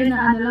tayo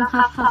na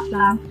half-half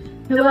lang.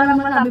 Diba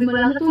naman sabi mo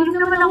lang, natulog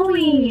naman ako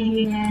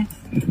ganyan.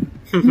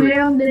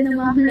 Meron din ng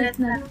mga rest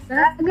na,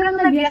 hanggang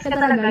nag-rest ka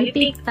talaga, you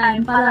take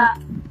time para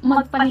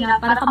magpahinga,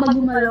 para kapag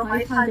gumalaw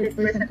ka,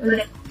 100%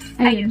 ulit.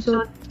 Ayun,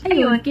 so,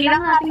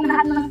 kailangan natin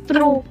lahat ng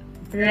true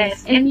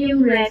rest. And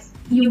yung rest,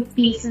 yung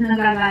peace na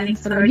nagagaling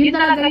sa Lord. Yun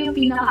talaga yung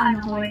pinaka-ano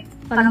ko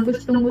parang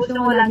gustong-gusto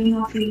ko laging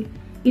ma-feel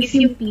is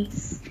yung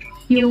peace.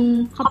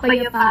 Yung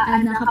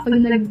kapayapaan na kapag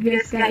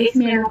nag-rest ka is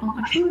meron kang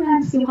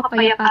assurance, yung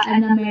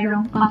kapayapaan na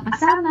meron kang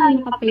kasama,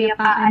 yung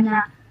kapayapaan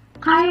na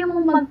kaya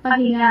mong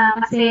magpahinga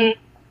kasi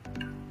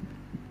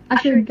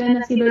assured ka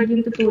na si Lord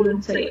yung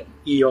tutulong sa'yo.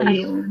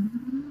 Ayun.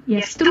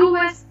 Yes,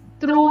 truest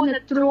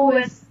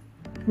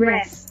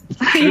rest.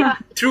 Ayun.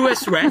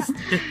 Truest rest?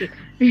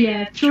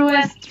 Yeah,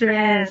 truest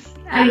rest.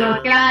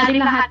 Ayun, kailangan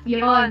lahat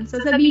yun. So,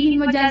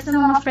 sabihin mo dyan sa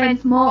mga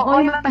friends mo,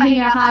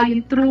 magpahinga ka,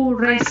 yung true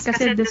rest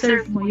kasi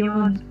deserve mo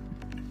yun.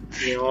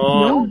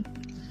 Yun.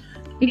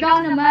 Ikaw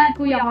naman,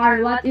 Kuya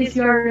Carl, what is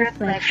your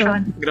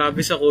reflection?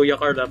 Grabe sa Kuya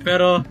Carl.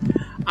 Pero,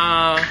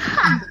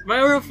 my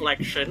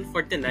reflection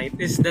for tonight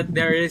is that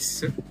there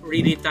is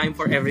really time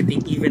for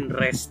everything, even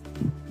rest.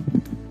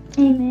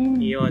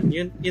 Amen.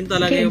 Yun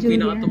talaga yung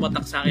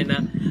pinaka-tumatak sa akin na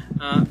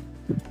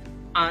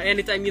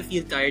anytime you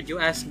feel tired, you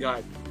ask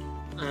God,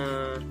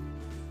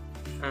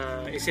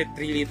 is it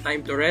really time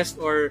to rest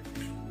or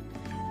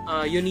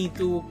you need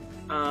to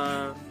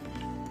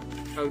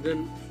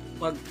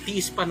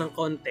magtiis pa ng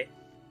konti,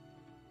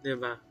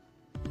 diba?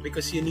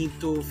 Because you need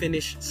to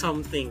finish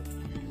something.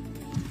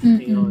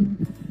 Ayun.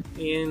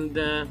 And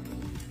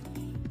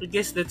I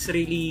guess that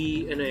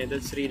really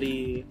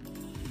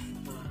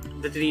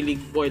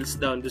boils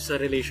down to sa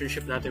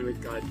relationship natin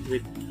with God,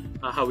 with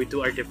how we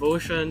do our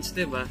devotions,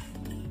 diba?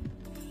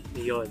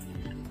 Yun.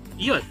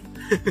 Yun.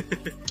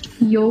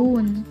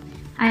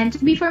 And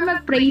before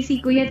mag-pray si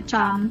Kuya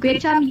Cham,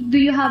 do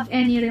you have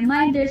any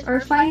reminders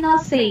or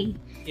final say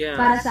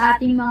para sa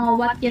ating mga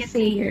what you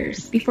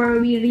sayers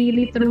before we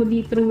really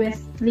truly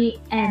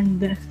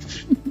end?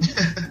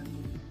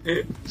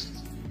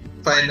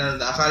 Final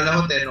na. Akala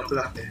ko 10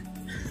 o'clock eh.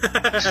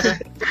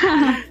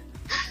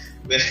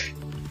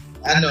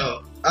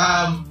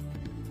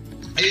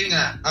 Ayun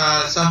nga,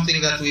 something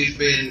that we've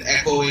been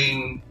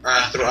echoing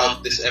throughout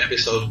this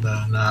episode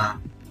na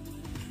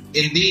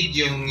indeed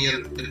yung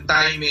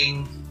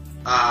timing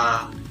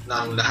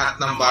ng lahat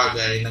ng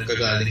bagay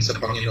nanggagaling sa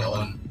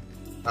Panginoon.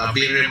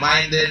 Be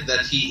reminded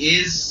that He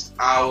is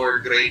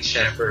our great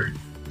shepherd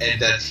and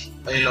that,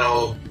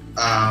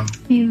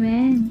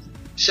 Amen.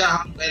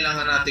 Siya ang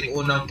kailangan nating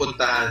unang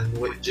puntahan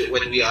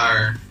when we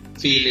are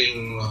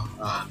feeling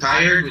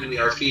tired, when we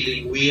are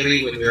feeling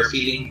weary, when we are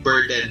feeling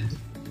burdened.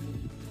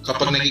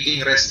 Kapag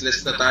nagiging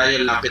restless na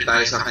tayo, lapit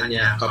tayo sa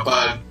Kanya.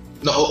 Kapag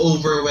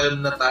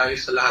na-overwhelm na tayo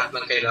sa lahat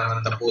ng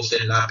kailangan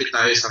tapusin, lapit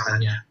tayo sa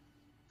Kanya.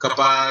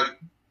 Kapag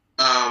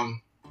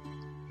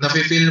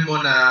nafe-feel mo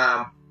na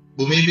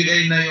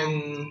bumibigay na yung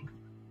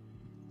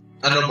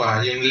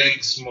yung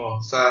legs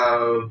mo sa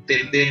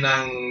tindi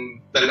ng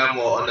dala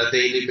mo on a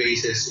daily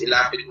basis,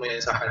 ilapit mo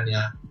yan sa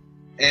Kanya.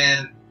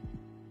 And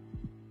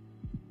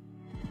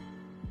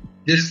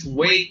just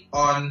wait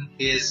on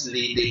His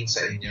leading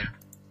sa inyo.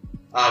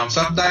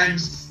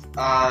 Sometimes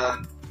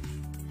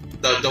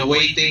the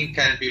waiting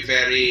can be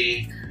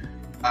very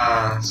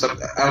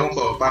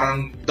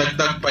parang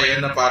dagdag pa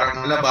yun na parang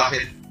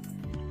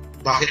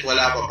bakit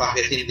wala pa,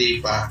 bakit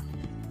hindi pa.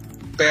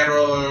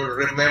 Pero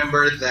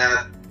remember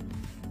that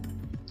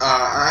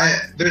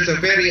there's a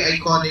very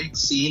iconic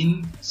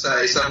scene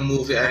sa isang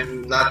movie.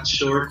 I'm not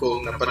sure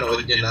kung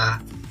napanood nyo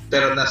na,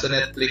 pero nasa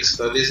Netflix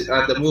to.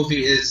 The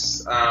movie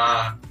is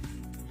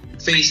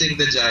Facing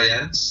the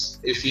Giants,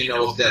 if you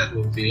know of that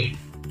movie.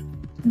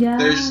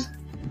 Yeah.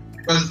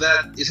 Because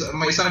that is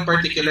may isang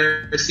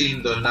particular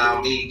scene doon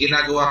na may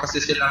ginagawa kasi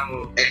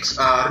silang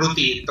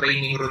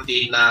training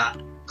routine na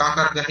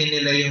kakargahin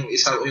nila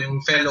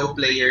yung fellow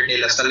player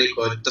nila sa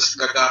likod, tapos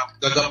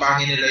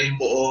gagapangin nila yung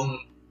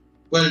buong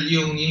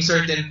yung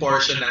certain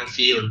portion ng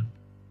field.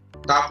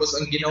 Tapos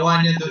ang ginawa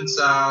niya dun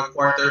sa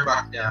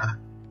quarterback niya,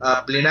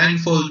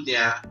 blindfold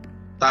niya,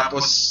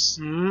 tapos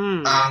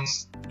ang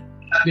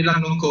sabi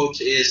lang nung coach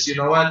is, you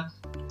know what,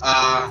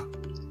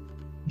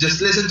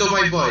 just listen to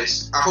my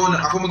voice. Ako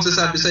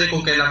magsasabi sa'yo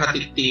kung kailan ka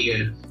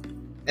titigil.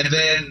 And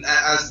then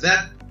as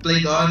that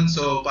played on,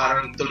 so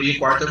parang tuloy yung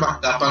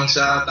quarterback, tapang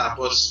siya,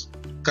 tapos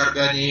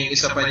karga niya yung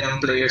isa pa niyang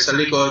player sa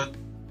likod.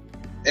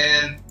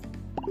 And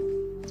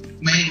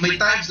may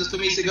times na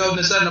sumisigaw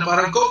na siya na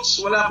parang, coach,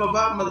 wala pa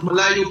ba?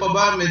 Malayo pa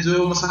ba?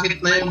 Medyo masakit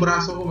na yung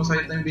braso ko,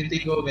 masakit na yung binti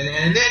ko.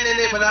 Ganyan.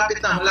 Hindi,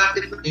 malapit na.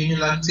 Yun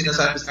yung lang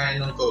sinasabi sa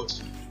kanya ng coach.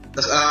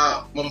 Tapos,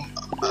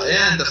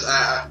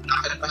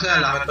 lakad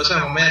pa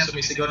siya. Mamaya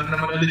sumisigaw na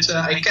naman ulit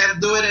siya, I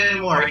can't do it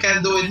anymore. I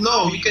can't do it.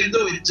 No, you can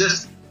do it.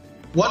 Just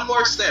one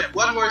more step.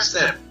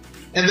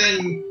 And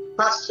then,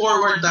 fast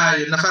forward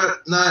tayo,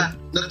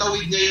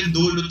 natawid niya yung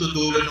dulo to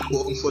dulo ng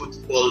buong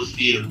football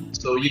field.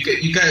 So you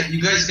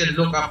guys can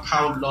look up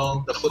how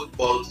long the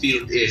football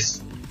field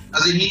is.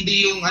 As in,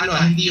 hindi yung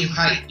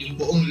height, yung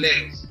buong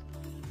length.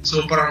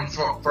 So parang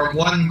from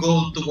one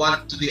goal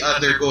to the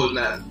other goal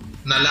na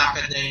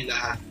nalakad niya yung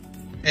lahat.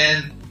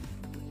 And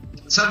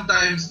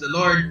sometimes the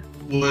Lord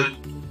would,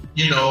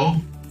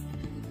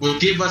 will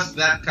give us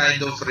that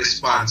kind of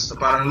response. Na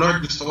parang,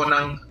 Lord, gusto ko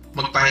nang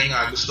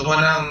magpahinga, gusto ko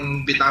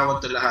nang bitawan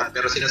to lahat.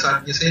 Pero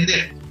sinasabi niya sa hindi,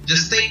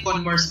 just take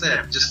one more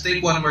step.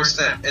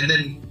 And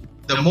then,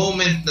 the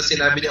moment na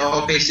sinabi niya,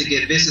 okay,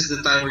 sige, this is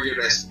the time where you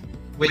rest.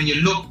 When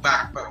you look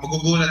back,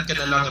 magugulat ka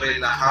na lang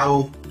rin na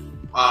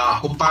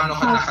kung paano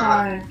ka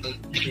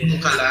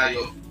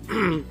kalayo.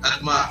 At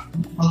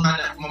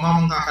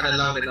mamamangka ka na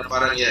lang rin na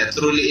parang, yeah,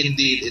 truly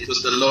indeed, it was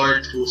the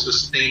Lord who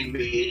sustained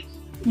me.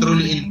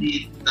 Truly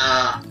indeed,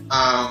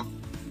 our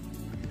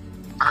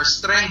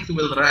strength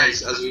will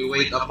rise as we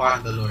wait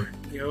upon the Lord.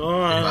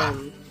 Diba?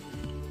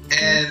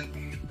 And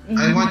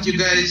I want you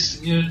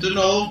guys to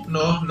know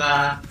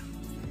na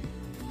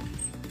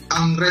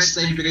ang rest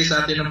na ibigay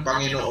sa atin ng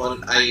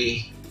Panginoon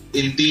ay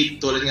indeed,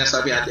 tulad nga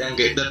sabi Ate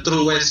Angge, the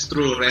truest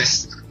true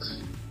rest.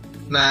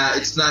 Na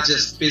it's not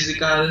just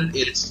physical,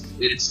 it's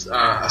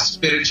a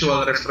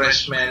spiritual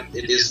refreshment,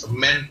 it is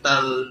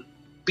mental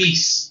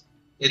peace.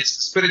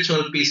 It's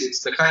spiritual peace. It's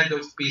the kind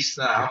of peace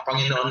na ang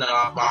Panginoon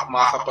na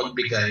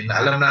makakapagbigay.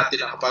 Na alam natin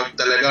na kapag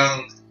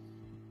talagang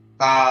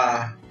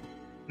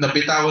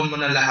nabitawan mo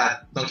na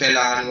lahat ng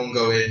kailangan mong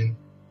gawin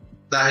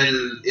dahil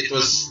it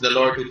was the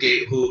Lord who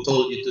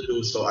told you to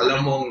do so.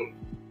 Alam mong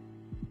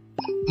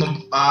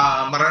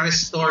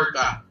mararestore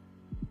ka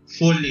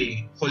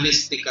fully,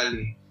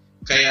 holistically.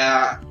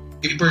 Kaya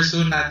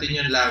i-pursue natin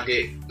yun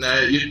lagi.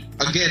 Na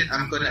again,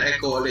 I'm gonna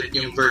echo ulit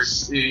yung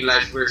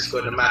life verse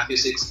ko na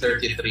Matthew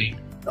 6:33.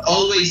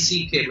 Always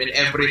seek Him in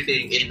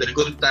everything, in the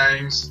good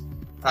times,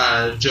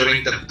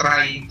 during the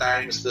trying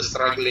times, the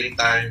struggling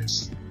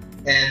times,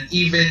 and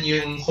even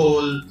yung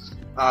whole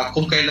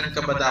kung kailan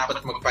ka ba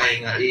dapat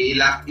magpahinga,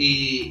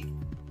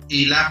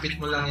 ilapit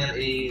mo lang yan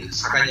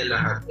sa Kanya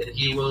lahat, and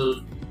He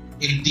will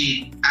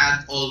indeed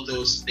add all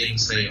those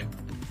things sa'yo.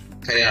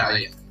 Kaya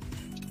ayun.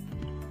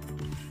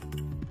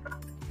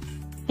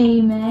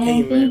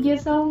 Amen. Thank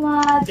you so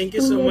much. Thank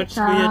you so much,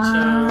 Kuya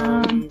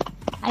Cham.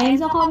 Ayan,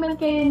 so comment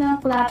kayo ng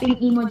clapping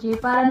emoji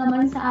para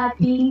naman sa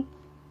ating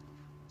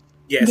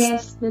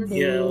guest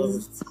today,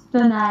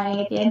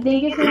 tonight. And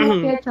thank you so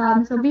much, Kuya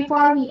Cham. So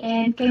before we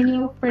end, can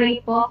you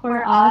pray po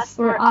for us,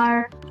 for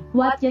our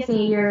What You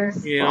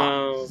Sayers?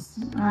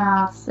 Yes.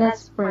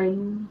 Let's pray.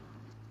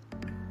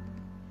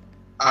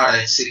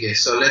 Alright, sige.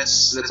 So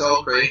let's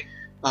all pray.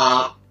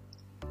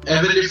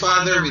 Heavenly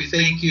Father, we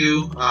thank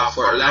you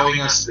for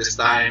allowing us this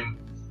time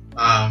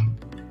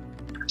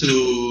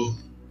to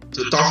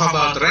talk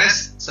about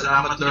rest.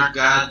 Salamat, Lord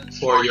God,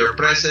 for your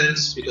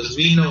presence, because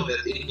we know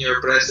that in your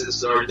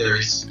presence, Lord, there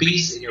is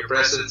peace. In your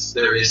presence,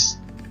 there is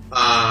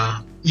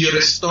you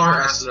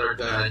restore us,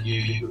 Lord God.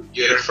 You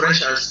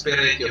refresh our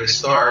spirit, you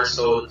restore our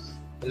soul.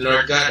 And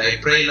Lord God, I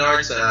pray,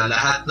 Lord, sa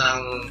lahat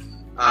ng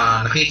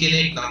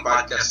nakikinig ng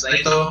podcast na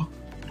ito,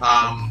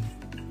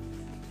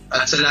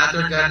 at sa lahat,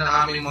 Lord God, ng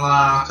aming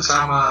mga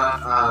kasama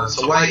sa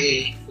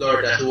YA,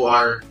 Lord, who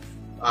are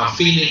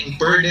feeling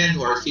burdened,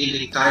 who are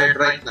feeling tired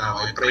right now,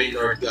 I pray,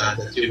 Lord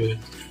God, that you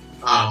would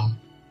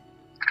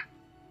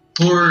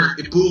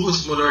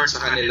ibuhos mo, Lord,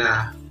 sa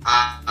kanila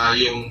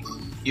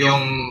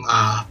yung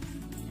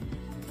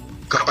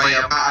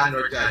kapayapaan,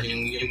 Lord God,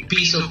 yung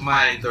peace of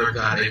mind, Lord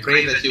God. I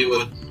pray that you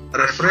would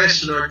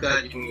refresh, Lord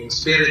God, yung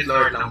spirit,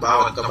 Lord, ng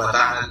bawat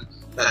kabataan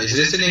that is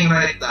listening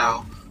right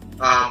now,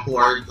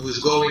 who's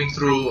going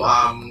through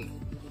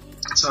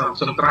some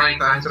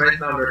trying times right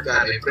now, Lord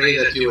God. I pray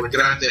that you would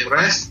grant them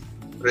rest,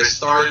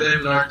 restore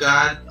them, Lord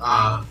God,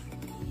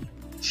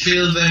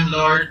 fill them,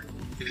 Lord,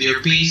 with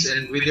your peace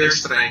and with your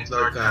strength,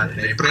 Lord God.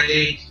 And I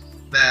pray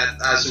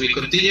that as we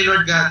continue,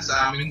 Lord God,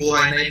 sa aming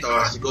buhay na ito,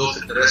 as we go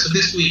through the rest of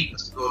this week,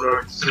 as we go,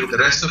 Lord, through the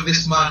rest of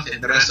this month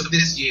and the rest of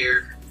this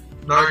year,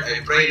 Lord,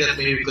 I pray that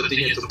may we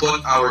continue to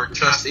put our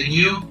trust in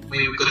you.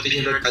 May we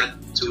continue, Lord God,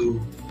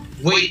 to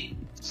wait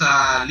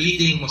sa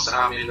leading mo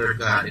sa amin, Lord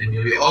God. And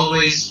may we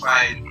always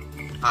find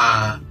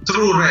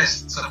true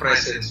rest sa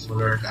presence mo,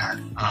 Lord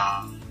God.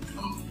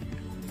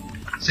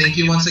 Thank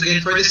you once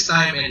again for this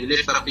time, and we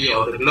lift up to you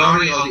all the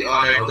glory, all the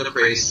honor, all the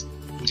praise.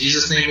 In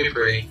Jesus' name we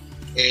pray.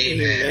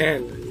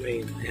 Amen.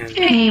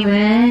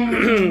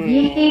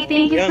 Yay,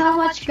 thank you so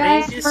much,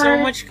 guys, Thank you for so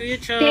much, Kuya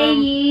Cham.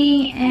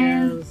 staying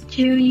and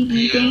tuning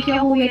in. Thank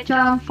you, Kuya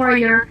Cham, for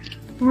your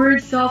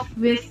words of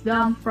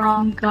wisdom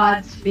from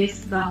God's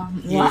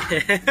wisdom. Wow.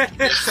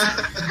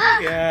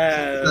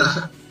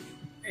 Yeah.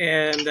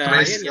 And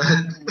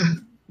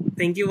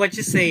thank you, What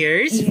You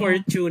Sayers, for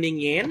tuning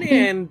in.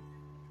 And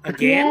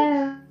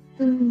again,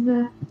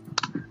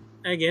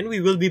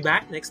 we will be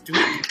back next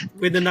week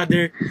with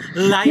another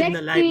live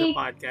na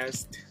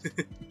podcast.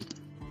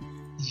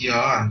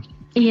 Yan.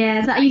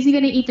 Yes, ayusin ko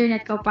na yung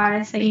internet ko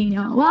para sa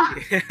inyo. Wow!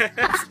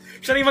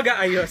 Siya rin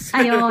mag-aayos.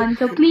 Ayun.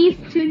 So, please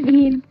tune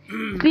in.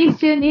 Please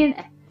tune in.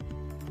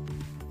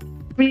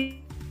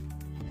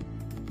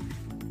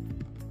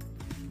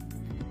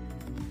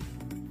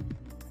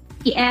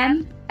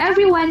 PM.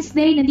 Every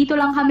Wednesday, nandito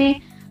lang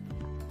kami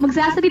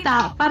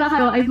magsasalita para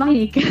kayo ay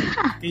makinig.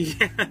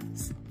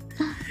 Yes.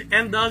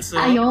 And also,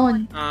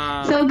 Ayun.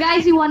 So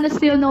guys, we want to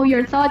still know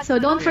your thoughts. So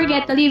don't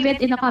forget to leave it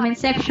in the comment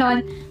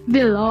section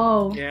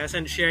below. Yes,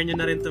 and share nyo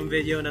na rin tong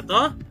video na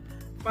to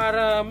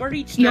para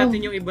ma-reach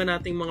natin yung iba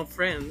nating mga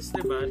friends,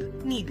 diba?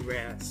 That need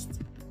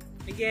rest.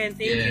 Again,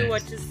 thank you,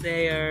 What You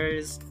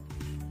Sayers.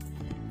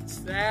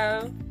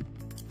 So,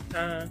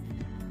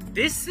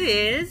 this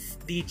is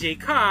DJ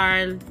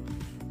Carl.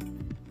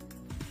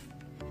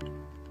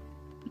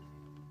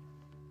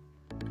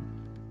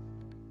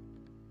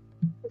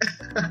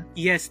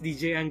 Yes,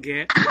 DJ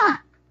Angge.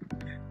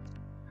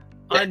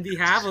 On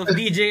behalf of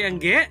DJ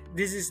Angge,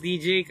 this is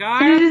DJ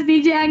Carl. This is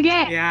DJ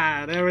Angge.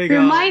 Yeah, there we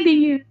go.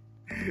 Reminding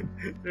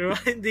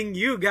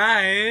you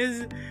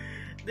guys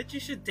that you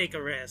should take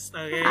a rest,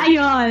 okay?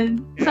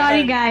 Ayun.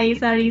 Sorry guys.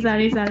 Sorry.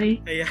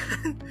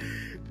 Ayan.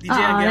 DJ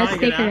Angge, let's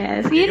take a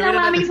rest. Yun lang,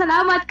 maraming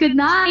salamat. Good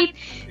night.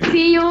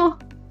 See you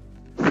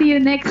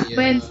next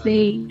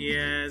Wednesday.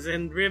 Yes,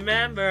 and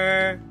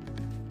remember,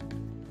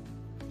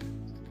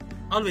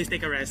 always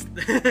take a rest.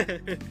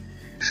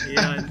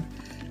 Yeah,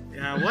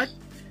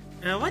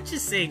 what you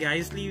say,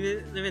 guys?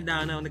 Leave it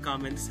down in the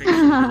comments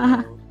section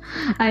below.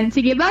 And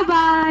sige,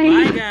 bye-bye.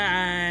 Bye,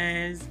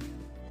 guys.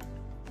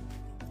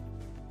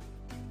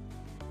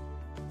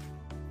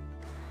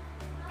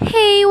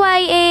 Hey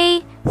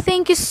YA!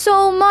 Thank you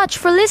so much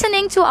for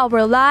listening to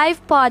our live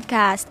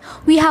podcast.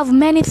 We have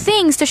many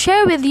things to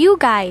share with you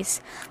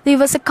guys. Leave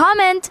us a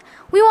comment.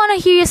 We want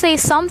to hear you say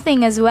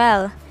something as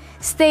well.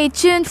 Stay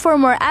tuned for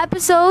more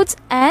episodes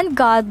and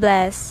God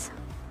bless.